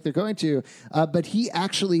I don't think they're going to. But he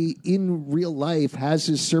actually, in real life, has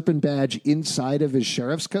his serpent badge inside of his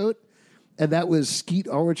sheriff's coat, and that was Skeet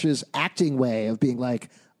Ulrich's acting way of being like,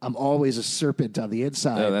 "I'm always a serpent on the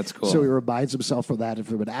inside." Oh, that's cool. So he reminds himself of that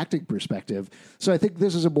from an acting perspective. So I think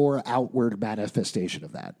this is a more outward manifestation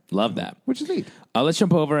of that, Love that. which is neat. Let's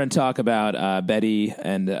jump over and talk about Betty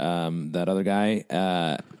and that other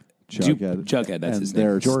guy. Jughead, that's and his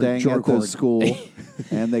they're name. staying at the Jorcord. school,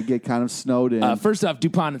 and they get kind of snowed in. First off,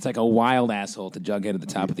 DuPont, it's like a wild asshole to Jughead at the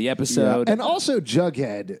top of the episode. And also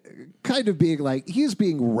Jughead kind of being like, he's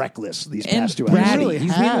being reckless these And past 2 bratty. hours. really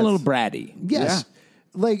He's being a has. little bratty. Yes.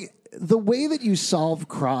 Like, the way that you solve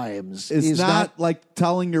crimes it's is not like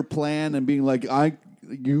telling your plan and being like,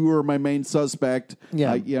 you are my main suspect.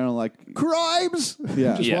 Yeah. Like crimes.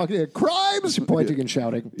 Yeah. Just Yeah. walking in. Crimes. Pointing and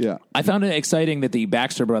shouting. yeah. I found it exciting that the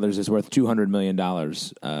Baxter Brothers is worth $200 million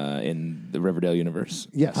in the Riverdale universe.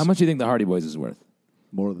 Yes. How much do you think the Hardy Boys is worth?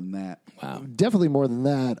 More than that. Wow. Definitely more than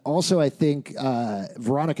that. Also, I think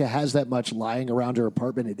Veronica has that much lying around her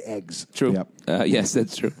apartment in eggs. True. Yep. Yes,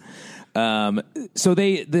 that's true. So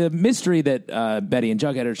the mystery that Betty and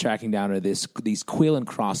Jughead are tracking down are these Quill and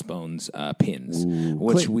Crossbones pins,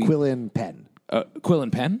 which Quill and Pen. Quill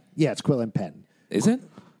and Pen, Yeah, it's Quill and Pen. is it?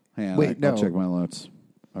 Hang on, Wait, I'll no. check my notes.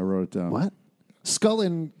 I wrote it down. What? Skull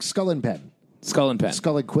and Pen. Skull and Pen.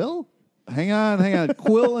 Skull and Quill? Hang on.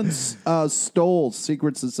 Quill and Stoll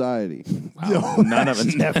Secret Society. None of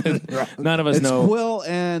us. None of us It's know. Quill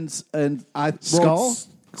and I wrote Skull?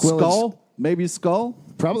 Quill and Skull? Maybe Skull?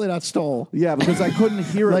 Probably not Stole. Yeah, because I couldn't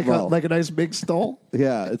hear it Like well. a nice big Stole?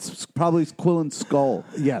 yeah, it's probably Quill and Skull.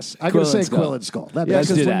 Yes. I'm Quill going to and say Skull. Quill and Skull. That Yeah, makes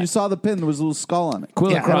do because when that. you saw the pin, there was a little skull on it.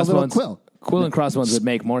 Quill Yeah, and and a little Crossbones. quill. Quill and Crossbones would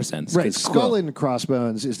make more sense. Right. 'cause Skull Quill. and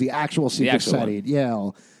Crossbones is the actual secret actual society at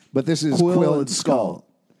Yale, but this is Quill and Skull.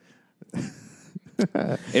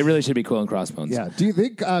 It really should be Quill and Crossbones. Yeah. Do you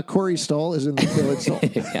think Corey Stoll is in the Quill and Skull?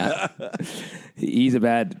 Yeah. He's a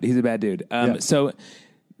bad dude. Yeah. So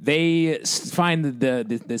They find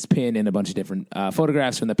this pin in a bunch of different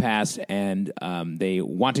photographs from the past, and they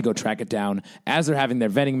want to go track it down. As they're having their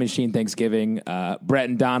vending machine Thanksgiving, Brett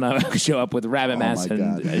and Donna show up with rabbit masks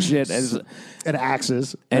and shit. And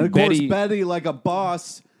axes. And of course, Betty, like a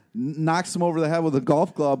boss, knocks him over the head with a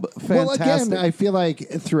golf club. Fantastic. Well, again, I feel like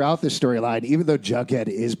throughout this storyline, even though Jughead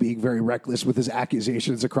is being very reckless with his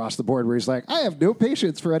accusations across the board, where he's like, I have no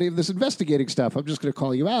patience for any of this investigating stuff. I'm just going to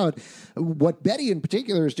call you out. What Betty in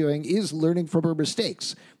particular is doing is learning from her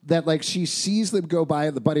mistakes. That, like, she sees them go by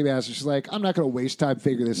in the bunny mask, and she's like, I'm not going to waste time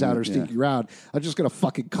figuring this out or sneaking around. I'm just going to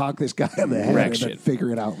fucking conk this guy on the head and then figure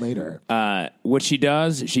it out later. What she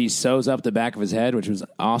does, she sews up the back of his head, which was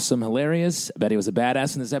awesome, hilarious. Betty was a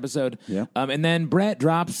badass in this episode. Yeah. And then Brett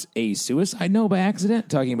drops a suicide note by accident,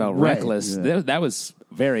 talking about reckless. Yeah. That was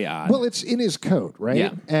very odd. Well, it's in his coat, right?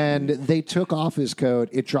 Yeah. And they took off his coat.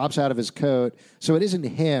 It drops out of his coat. So it isn't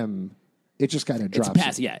him. It just kind of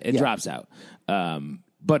drops. It drops out.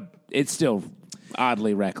 But it's still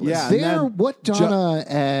oddly reckless. Yeah, what Donna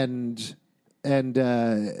and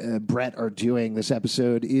Brett are doing this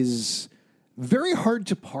episode is very hard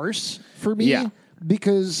to parse for me. Yeah.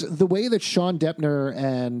 Because the way that Sean Deppner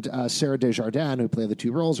and Sarah Desjardins, who play the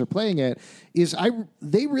two roles, are playing it is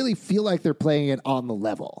they really feel like they're playing it on the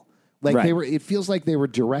level. Like it feels like they were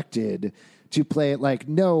directed to play it like,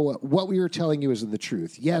 no, what we were telling you is the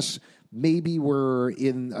truth. Yes, maybe we're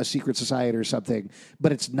in a secret society or something,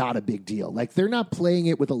 but it's not a big deal. Like, they're not playing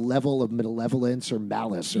it with a level of malevolence or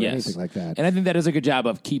malice or anything like that. And I think that does a good job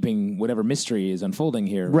of keeping whatever mystery is unfolding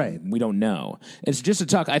here. Right. We don't know. It's just to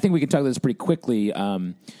talk. I think we can talk this pretty quickly.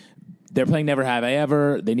 They're playing Never Have I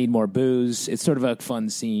Ever. They need more booze. It's sort of a fun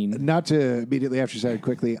scene. Not to immediately after you said it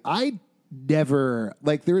quickly, I never,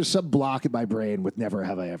 like, there is some block in my brain with Never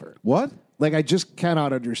Have I Ever. What? Like, I just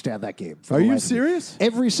cannot understand that game. Are you serious?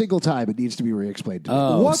 Every single time it needs to be re-explained to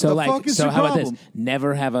me. What the fuck is your how problem? about this?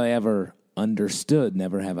 Never have I ever understood.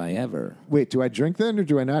 Never have I ever. Wait, do I drink then or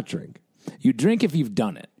do I not drink? You drink if you've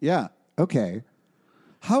done it. Yeah. Okay.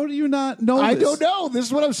 How do you not know I this? don't know. This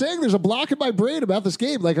is what I'm saying. There's a block in my brain about this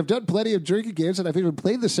game. Like, I've done plenty of drinking games, and I've even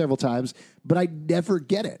played this several times, but I never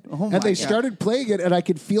get it. And they started playing it, and I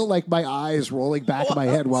could feel, like, my eyes rolling back in my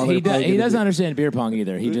head while they're playing it. He doesn't understand beer pong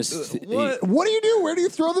either. He just... What do you do? Where do you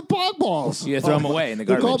throw the pong balls? You throw them away in the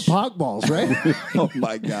They're garbage. called pong balls, right? Oh,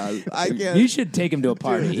 my God. I can't. You should take him to a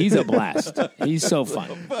party. He's a blast. He's so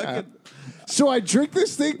fun. So I drink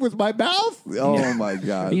this thing with my mouth? Oh, my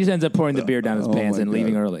God. He just ends up pouring the beer down his pants my and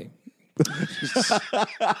leaving God. early.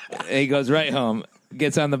 He goes right home,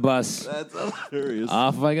 gets on the bus. That's hilarious.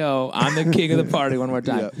 Off I go. I'm the king of the party one more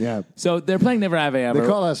time. Yeah. So they're playing Never Have I Ever. They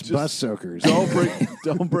call us bus soakers.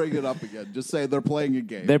 Don't bring it up again. Just say they're playing a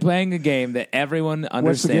game. They're playing a game that everyone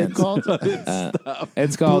What's the game understands. called?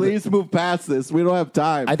 It's called... Please move past this. We don't have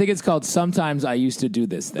time. I think it's called Sometimes I Used to Do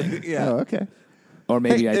This Thing. yeah. Oh, okay. Or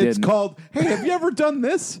maybe I It's didn't. called, hey, have you ever done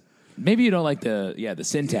this? Maybe you don't like the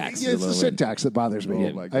syntax. Yeah, is a it's the little weird. syntax that bothers me.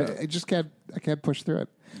 Oh, my God. I just can't push through it.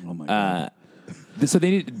 Oh, my God. So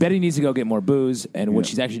Betty needs to go get more booze, and what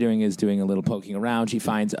she's actually doing is doing a little poking around. She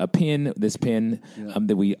finds a pin,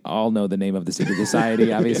 that we all know the name of the secret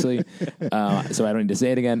society, obviously. So I don't need to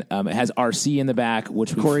say it again. It has RC in the back,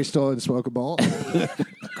 which we Corey stole and smoke a ball.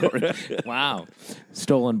 wow,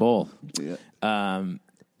 stolen bowl. Yeah.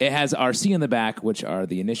 It has RC in the back, which are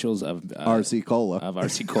the initials of RC Cola. Of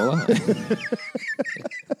RC Cola.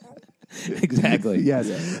 Exactly.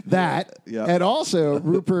 Yes, that. Yeah. And also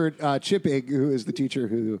Rupert Chipping, who is the teacher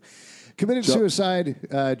who committed suicide,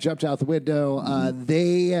 jumped out the window.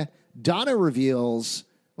 Donna reveals,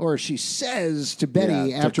 or she says to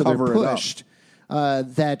Betty to after they're cover it up. pushed,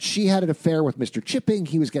 that she had an affair with Mr. Chipping.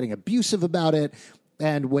 He was getting abusive about it.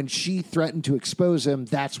 And when she threatened to expose him,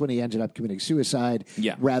 that's when he ended up committing suicide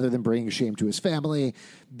rather than bringing shame to his family.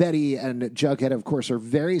 Betty and Jughead, of course, are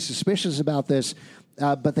very suspicious about this,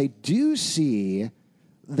 but they do see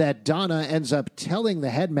that Donna ends up telling the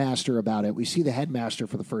headmaster about it. We see the headmaster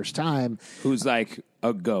for the first time. Who's like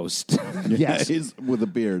a ghost. Yes. He's with a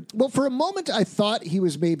beard. Well, for a moment, I thought he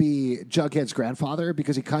was maybe Jughead's grandfather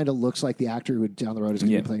because he kind of looks like the actor who down the road is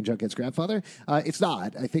going to be playing Jughead's grandfather. It's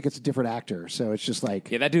not. I think it's a different actor. So it's just like...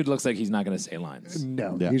 Yeah, that dude looks like he's not going to say lines.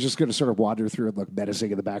 No. Yeah. He's just going to sort of wander through and look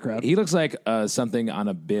menacing in the background. He looks like something on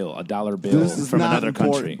a bill, a dollar bill This is from not another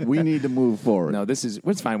important. country. We need to move forward. No,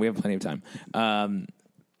 it's fine. We have plenty of time.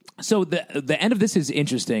 So the end of this is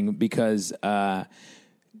interesting because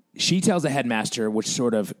she tells the headmaster, which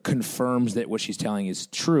sort of confirms that what she's telling is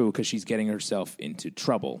true because she's getting herself into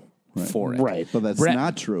trouble for it. Right. But that's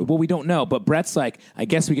not true. Well, we don't know. But Brett's like, I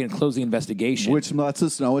guess we can close the investigation. Which lets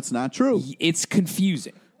us know it's not true. It's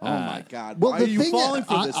confusing. Oh my God! well, Why the are you thing falling that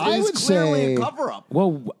for this? I It is would clearly say- a cover-up.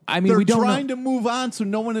 Well, I mean, They're we don't trying know. to move on so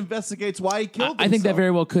no one investigates why he killed I think that himself.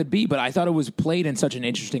 very well could be, but I thought it was played in such an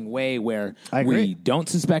interesting way where I agree. we don't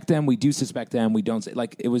suspect them, we do suspect them, we don't.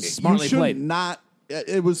 Like it was smartly you should played. not.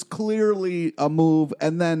 It was clearly a move,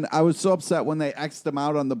 and then I was so upset when they X'd him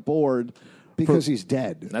out on the board. because he's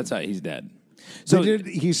dead. That's how he's dead. So So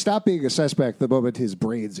he stopped being a suspect the moment his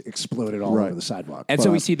brains exploded all over the sidewalk. And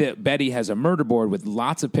so we see that Betty has a murder board with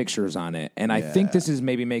lots of pictures on it, and I think this is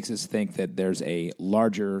maybe makes us think that there's a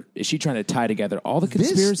larger. Is she trying to tie together all the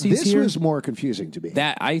conspiracies this here? was more confusing to me.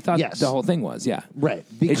 That I thought Yes. the whole thing was, yeah, Right,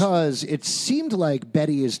 because it seemed like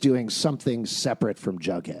Betty is doing something separate from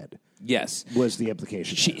Jughead, yes. was the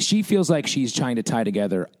implication. She feels like she's trying to tie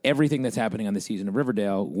together everything that's happening on the season of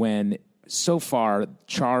Riverdale when so far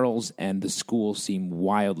Charles and the school seem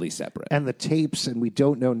wildly separate. and the tapes, and we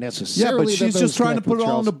don't know Yeah, necessarily. but she's that just those trying to connect put with it all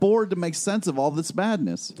on Charles. the board to make sense of all this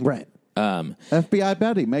madness. Right. FBI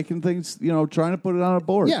Betty making things, trying to put it on a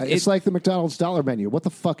board. Yeah, it's like the McDonald's dollar menu. What the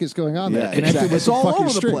fuck is going on there? Yeah, Connected exactly. with It's some all fucking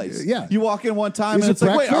over the string. place. Yeah. You walk in one time Is and it it's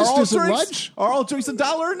like, wait, breakfast? Is it drinks, lunch? are all drinks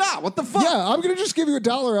 $1 or not? What the fuck? Yeah, I'm going to just give you $1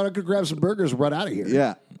 and I'm going to grab some burgers and run out of here.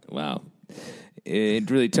 Yeah. Wow. It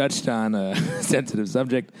really touched on a sensitive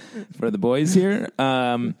subject for the boys here.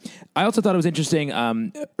 I also thought it was interesting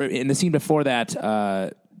in the scene before that,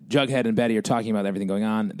 Jughead and Betty are talking about everything going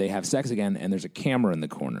on. They have sex again, and there's a camera in the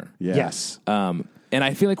corner. Yeah. Yes. And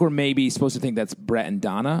I feel like we're maybe supposed to think that's Brett and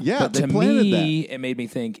Donna. Yeah, but they to planted me, it made me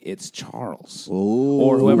think it's Charles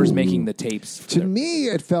or whoever's making the tapes. for To their- me,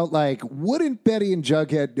 it felt like, wouldn't Betty and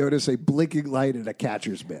Jughead notice a blinking light in a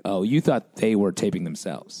catcher's mitt? Oh, you thought they were taping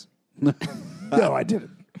themselves? No, I didn't.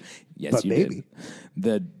 Yes, But you maybe. did.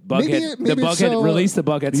 The Maybe Bughead, maybe the it's Bughead so- released the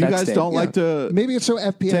Bughead You sex guys tape. don't like to. Maybe it's so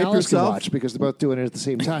FP and Tape Alice can yourself? watch because they're both doing it at the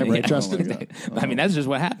same time, right, Yeah. Justin? I mean, that's just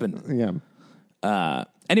what happened. Yeah.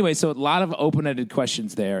 Anyway, so a lot of open-ended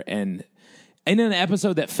questions there, and in an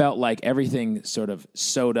episode that felt like everything sort of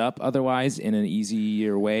sewed up otherwise in an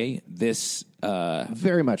easier way, this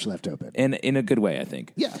Very much left open. and in a good way, I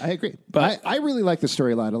think. Yeah, I agree. But- I really like the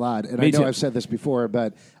storyline a lot. And Me I know too. I've said this before,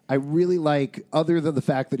 but I really like, other than the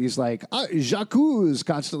fact that he's like, J'accuse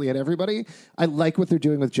constantly at everybody, I like what they're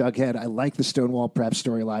doing with Jughead. I like the Stonewall Prep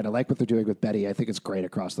storyline. I like what they're doing with Betty. I think it's great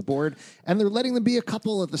across the board. And they're letting them be a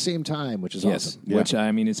couple at the same time, which is Yes, awesome. which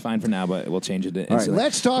I mean is fine for now, but we'll change it. All right,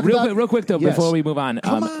 let's talk real about... quick, real quick though, Yes. before we move on.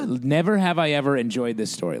 Come on. Never have I ever enjoyed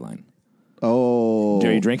this storyline. Oh.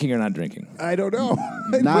 Are you drinking or not drinking? I don't know.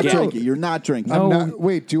 Not No. drinking. You're not drinking. I'm No. not,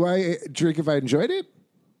 wait, do I drink if I enjoyed it?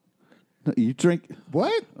 You drink.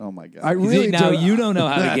 What? Oh, my God. I really now don't. you don't know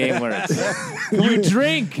how the game works. You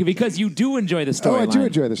drink because you do enjoy the Oh, storyline. I do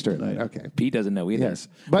enjoy the storyline. Okay. Pete doesn't know either. Yes.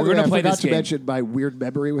 By the We're way, going I to play forgot this to game. mention my weird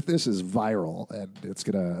memory with this is viral, and it's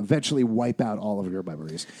going to eventually wipe out all of your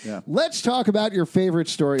memories. Yeah. Let's talk about your favorite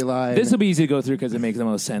storyline. This will be easy to go through because it makes the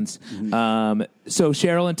most sense. So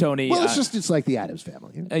Cheryl and Tony. well, it's like the Addams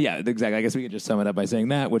Family. Yeah, exactly. I guess we could just sum it up by saying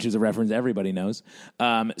that, which is a reference everybody knows.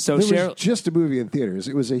 So There Cheryl, was just a movie in theaters.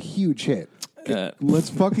 It was a huge hit. Let's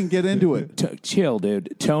fucking get into it. chill,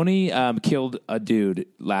 dude. Tony killed a dude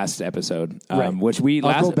last episode, Right. which we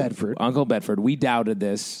Uncle Bedford. Uncle Bedford. We doubted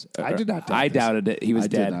this. I did not doubt I this. doubted it. He was I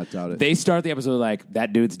did dead. not doubt it. They start the episode like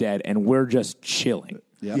that dude's dead, and we're just chilling.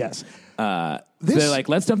 Yep. Yes. They're like,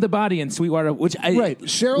 let's dump the body in Sweetwater, which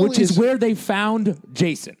Cheryl which is is- where they found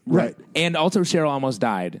Jason. Right. And also Cheryl almost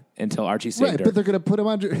died until Archie saved Right, her. but they're going to put him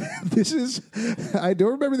under. This is, I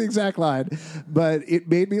don't remember the exact line, but it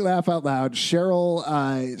made me laugh out loud.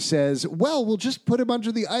 Cheryl says, well, we'll just put him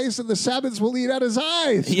under the ice and the salmons will eat out his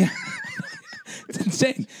eyes. Yeah. It's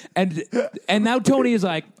insane. And now Tony is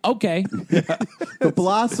like, okay. The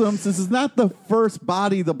Blossoms. This is not the first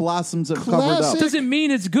body the Blossoms have covered up. Classic. Doesn't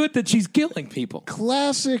mean it's good that she's killing people.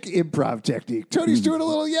 Classic improv technique. Tony's doing a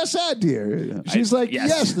little yes and here. She's like, yes.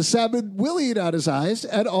 yes, the salmon will eat out his eyes,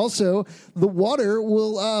 and also the water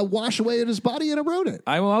will wash away in his body and erode it.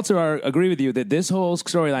 I will also agree with you that this whole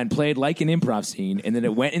storyline played like an improv scene, and then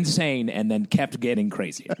it went insane, and then kept getting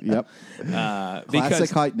crazier. Yep. Because Classic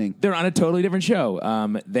heightening. They're on a totally different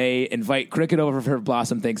show. They invite Cricket over for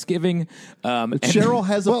Blossom Thanksgiving. And Cheryl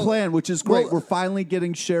has a Well, plan, which is great. well- We're finally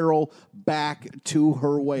getting Cheryl back to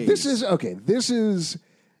her ways. This is okay. This is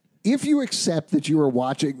if you accept that you are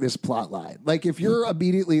watching this plot line. Like if you're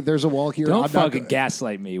immediately there's a wall here. don't I'm fucking not,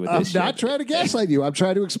 gaslight me with I'm this not shit. trying to gaslight you. I'm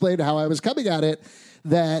trying to explain how I was coming at it.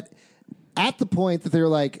 That at the point that they're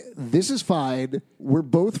like, this is fine. We're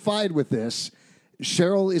both fine with this.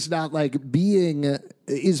 Cheryl is not like being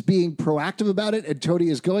proactive about it, and Tony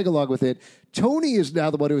is going along with it. Tony is now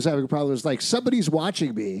the one who is having a problem. It's like, somebody's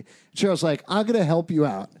watching me. Cheryl's like, I'm going to help you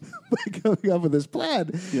out by coming up with this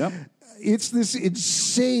plan. Yep. It's this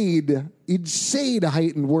insane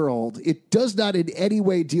heightened world. It does not in any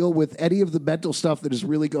way deal with any of the mental stuff that is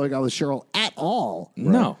really going on with Cheryl at all.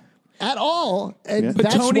 No. At all. And But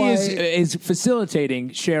that's Tony why, is facilitating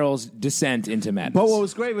Cheryl's descent into madness. But what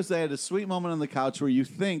was great was they had a sweet moment on the couch where you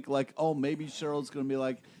think, like, oh, maybe Cheryl's going to be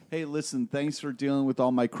like, hey, listen, thanks for dealing with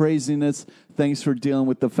all my craziness. Thanks for dealing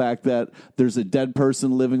with the fact that there's a dead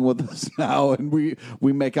person living with us now, and we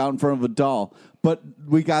make out in front of a doll. But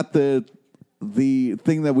we got the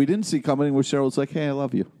thing that we didn't see coming, where Cheryl's like, hey, I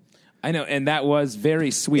love you. I know, and that was very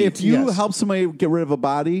sweet. If you help somebody get rid of a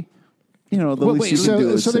body, the least you can do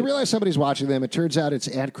is so they realize somebody's watching them. It turns out it's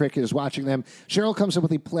Aunt Cricket is watching them. Cheryl comes up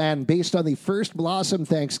with a plan based on the first Blossom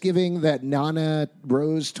Thanksgiving that Nana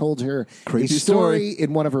Rose told her Crazy a story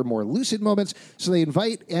in one of her more lucid moments. So they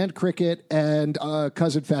invite Aunt Cricket and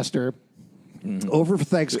Cousin Fester over for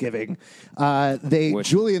Thanksgiving.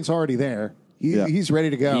 Julian's already there. He's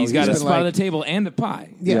ready to go. He's got a been spot on the table and a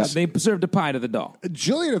pie. Yes. They served a pie to the doll.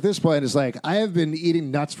 Julian at this point is like, I have been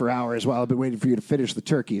eating nuts for hours while I've been waiting for you to finish the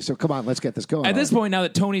turkey. So come on, let's get this going. At this point, now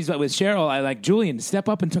that Tony's with Cheryl, I like, Julian, step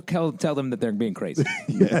up and tell them that they're being crazy.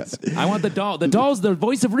 Yes. I want the doll. The doll's the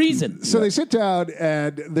voice of reason. So they sit down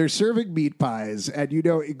and they're serving meat pies, and you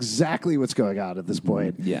know exactly what's going on at this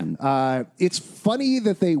point. Yeah. It's funny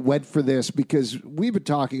that they went for this because we've been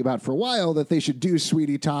talking about for a while that they should do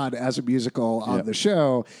Sweeney Todd as a musical on the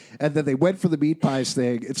show. And then they went for the meat pies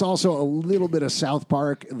thing. It's also a little bit of South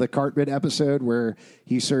Park, the Cartman episode where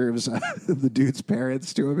he serves the dude's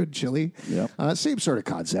parents to him in chili. Yep. Same sort of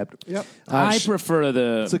concept. Yep. I prefer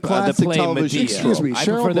the classic play television Medea. show. Excuse me, I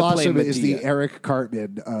Cheryl prefer the play Blossom is the Medea. Eric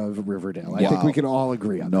Cartman of Riverdale. I Wow. think we can all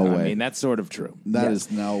agree on No that. way. I mean, that's sort of true. That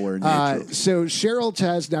is nowhere near true. So Cheryl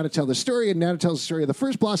has Nana tell the story, and Nana tells the story of the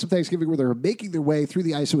first Blossom Thanksgiving where they were making their way through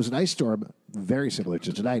the ice. It was an ice storm, very similar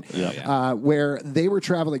to tonight, where they were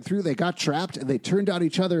traveling through. They got trapped, and they turned on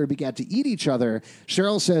each other and began to eat each other.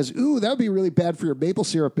 Cheryl says, ooh, that would be really bad for your maple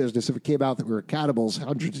syrup business if it came out that we were cannibals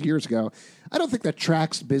hundreds of years ago. I don't think that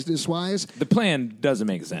tracks business-wise. The plan doesn't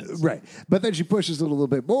make sense. Right. But then she pushes it a little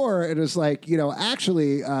bit more, and it's like,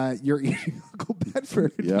 actually, you're eating Uncle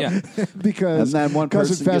Bedford. Yeah. Because And then one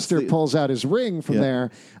Cousin person gets Fester the- pulls out his ring from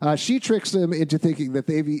there. She tricks them into thinking that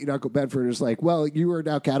they've eaten Uncle Bedford. Is like, well, you are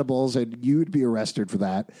now cannibals, and you'd be arrested for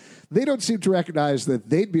that. They don't seem to recognize that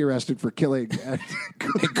they'd be arrested for killing and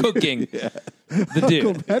Cooking the dude.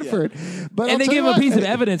 Uncle Bedford. But I'll And they tell give you him a what, piece of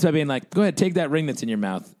evidence by being like, go ahead, take that ring that's in your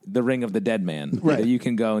mouth, the ring of the dead man. Right. That you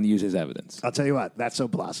can go and use as evidence. I'll tell you what, that's so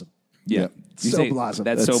Blossom. Yeah. You So say, Blossom.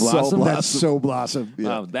 That's so That's so Blossom? Blossom. That's so Blossom.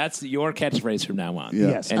 Oh, that's your catchphrase from now on. Yeah.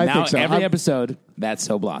 Yes, And I now think so. every episode, that's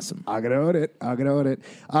so Blossom. I'm going to own it.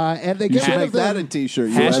 And they You get should rid make of that them. a T-shirt.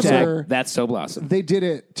 Hashtag- That's so Blossom. They did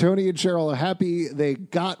it. Tony and Cheryl are happy. They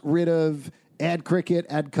got rid of Aunt Cricket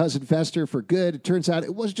and Cousin Fester for good. It turns out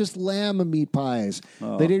it was just lamb meat pies.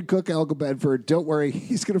 They didn't cook Uncle Bedford. Don't worry.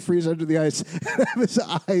 He's going to freeze under the ice and have his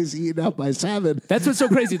eyes eaten out by salmon. That's what's so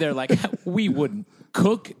crazy. They're like, we wouldn't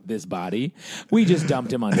cook this body. We just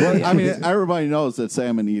dumped him under the I mean, everybody knows that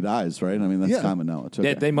salmon eat eyes, right? I mean, that's Yeah. common knowledge.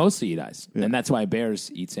 Okay. They mostly eat eyes. Yeah. And that's why bears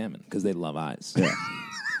eat salmon, because they love eyes. Yeah.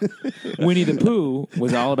 Winnie the Pooh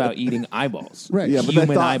was all about eating eyeballs. Right. Yeah, but Human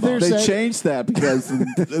they thought eyeballs. they There's changed that because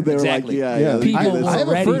they were Exactly. like, yeah. People I have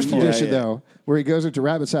a ready first for it. edition, Yeah, yeah. though, where he goes into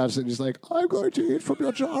Rabbit's house and he's like, I'm going to eat from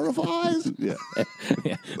your jar of eyes. Yeah.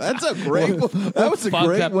 Yeah. That's a great. That was a Fucked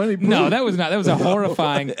great up. Winnie Pooh. No, that was not. That was a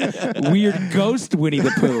horrifying, weird ghost Winnie the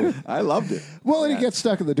Pooh. I loved it. Well, and he gets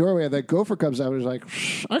stuck in the doorway, and that gopher comes out and he's like,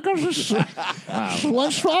 I got this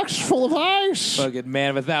lunchbox full of ice. Fucking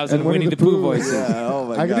man of 1,000 And Winnie Winnie the the Pooh Pooh. voices. Yeah. Oh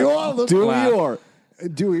my I god. can do all of them. Do Wow. your.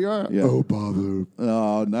 Do we are? Yeah. Oh, bother.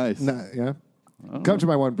 Oh, nice. Nah, yeah. Come to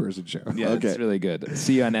my one-person show. Yeah, Okay. it's really good.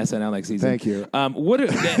 See you on SNL next season. Thank you.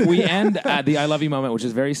 We end at the I love you moment, which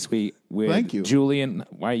is very sweet with Thank you. Julian.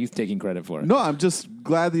 Why are you taking credit for it? No, I'm just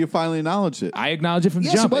glad that you finally acknowed it. I acknowledge it from the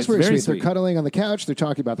Yes, jump. it was It's very very sweet. They're cuddling on the couch. They're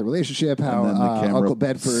talking about the relationship, how And then the camera Uncle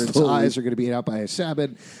Bedford's slowly- eyes are going to be eaten out by a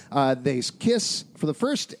salmon. They kiss for the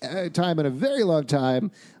first time in a very long time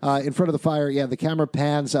in front of the fire. Yeah, the camera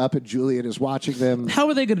pans up, and Julian is watching them. How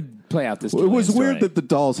are they going to play out this? It was Julian weird story? that the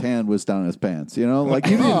doll's hand was down his pants. You know, like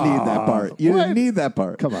you didn't need that part. You What? didn't need that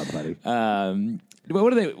part. Come on, buddy.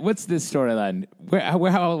 What are they? What's this storyline? How far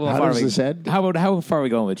does are we? this end? How far are we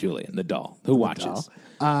going with Julian, the doll who watches?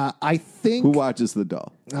 I think Who watches the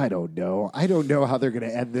doll? I don't know. I don't know how they're going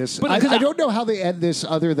to end this. But- I don't know how they end this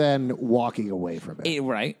other than walking away from it.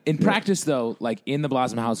 Right. In practice, though, like in the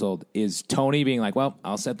Blossom household, is Tony being like, well,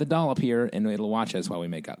 I'll set the doll up here and it'll watch us while we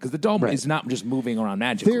make out. Because the doll is not just moving around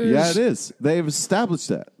magically. There's- Yeah, it is. They've established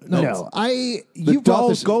that. No, The you brought doll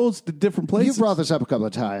this. goes to different places. You brought this up a couple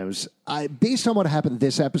of times. Based on what happened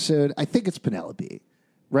this episode, I think it's Penelope,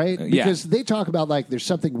 right? Yeah. Because they talk about like there's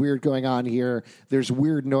something weird going on here. There's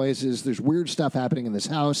weird noises. There's weird stuff happening in this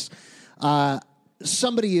house.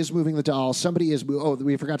 Somebody is moving the doll. Somebody is.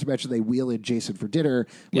 We forgot to mention they wheel in Jason for dinner,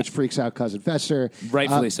 which freaks out cousin Fester.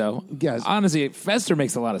 Rightfully so. Yes. Honestly, Fester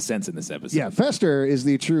makes a lot of sense in this episode. Yeah, Fester is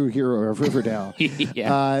the true hero of Riverdale.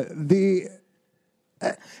 Yeah.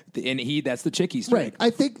 That's the chick he's Right. I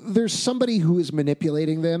think there's somebody who is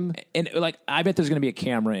manipulating them. And like, I bet there's going to be a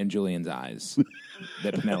camera in Julian's eyes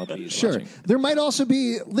that Penelope is Sure. watching. There might also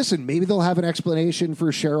be, listen, maybe they'll have an explanation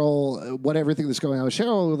for Cheryl, what everything that's going on with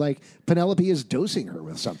Cheryl, like Penelope is dosing her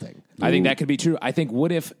with something. I think that could be true. I think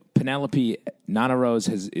what if Penelope, Nana Rose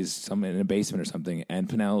is in a basement or something, and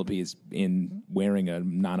Penelope is wearing a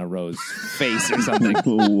Nana Rose face or something.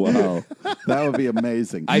 Oh, wow. That would be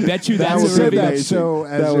amazing. I bet you That that's would a be really amazing. So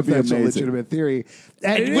as That if would be that's a amazing. legitimate theory.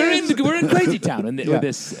 And it we're is- in Crazy Town with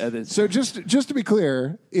this. So just to be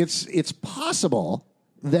clear, it's possible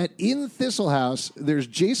that in Thistle House there's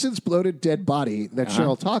Jason's bloated dead body that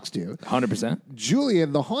Cheryl talks to. 100%.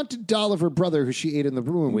 Julian, the haunted doll of her brother who she ate in the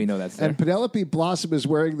room. We know that's there. And Penelope Blossom is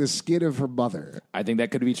wearing the skin of her mother. I think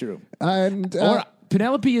that could be true. And Or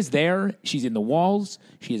Penelope is there. She's in the walls.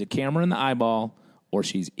 She has a camera in the eyeball. Or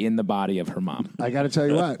she's in the body of her mom. I got to tell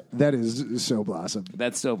you what, that is so Blossom.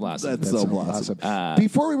 That's so Blossom. That's so Blossom.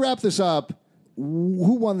 Before we wrap this up,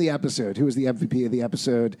 who won the episode? Who was the MVP of the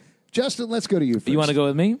episode? Justin, let's go to you first. You want to go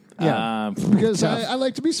with me? Yeah. Because I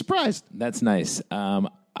like to be surprised. That's nice.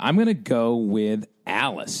 I'm going to go with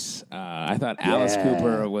Alice. I thought Alice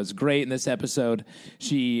Cooper was great in this episode.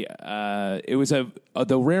 It was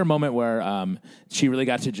the rare moment where she really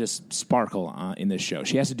got to just sparkle in this show.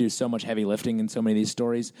 She has to do so much heavy lifting in so many of these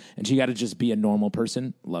stories, and she got to just be a normal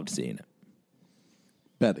person. Loved seeing it.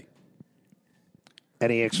 Betty.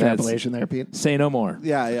 Any extrapolation there, Pete? Say no more.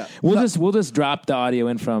 Yeah. We'll just drop the audio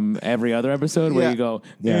in from every other episode where Yeah. you go,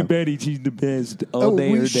 Yeah. hey, Betty, she's the best all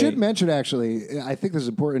day we or should day. mention, actually, I think this is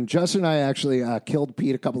important. Justin and I actually killed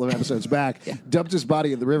Pete a couple of episodes back, dumped his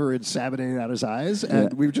body in the river and salmoned out his eyes,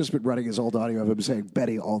 and we've just been running his old audio of him saying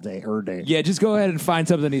Betty all day, her day. Yeah, just go ahead and find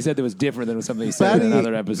something he said that was different than something he said in Betty-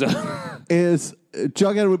 another episode. Is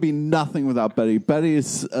Jughead would be nothing without Betty. Betty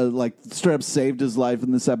is like straight up saved his life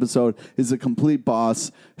in this episode. Is a complete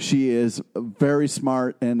boss. She is very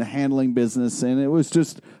smart and handling business, and it was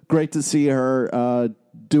just great to see her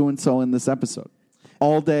doing so in this episode.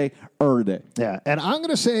 All day, day. Yeah, and I'm going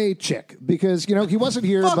to say Chick because he wasn't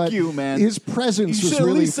here, Fuck but you, man. his presence You was should at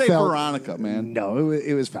really least say felt. Veronica, man. No,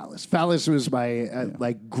 it was Phallus. Phallus was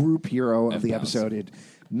my group hero of the Phallus. episode. It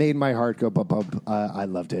made my heart go bump bump. I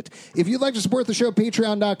loved it. If you'd like to support the show,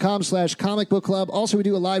 patreon.com/Comic Book Club. Also, we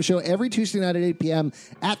do a live show every Tuesday night at 8 p.m.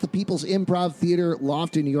 at the People's Improv Theater,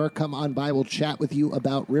 Loft in New York. Come on by. We'll chat with you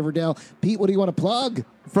about Riverdale. Pete, what do you want to plug?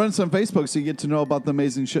 Friends on Facebook, so you get to know about the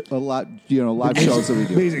amazing live shows that we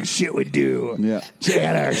do. Amazing shit we do. Yeah. Check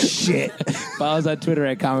out our shit. Follow us on Twitter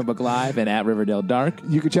at Comic Book Live and at Riverdale Dark.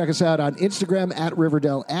 You can check us out on Instagram at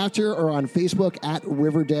Riverdale After or on Facebook at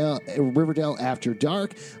Riverdale After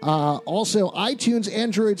Dark. Also, iTunes,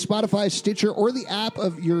 Android, Spotify, Stitcher, or the app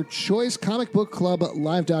of your choice,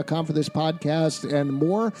 comicbookclublive.com for this podcast and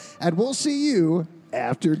more. And we'll see you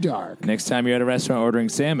after dark. Next time you're at a restaurant ordering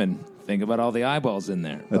salmon, think about all the eyeballs in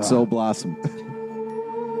there. That's so Blossom.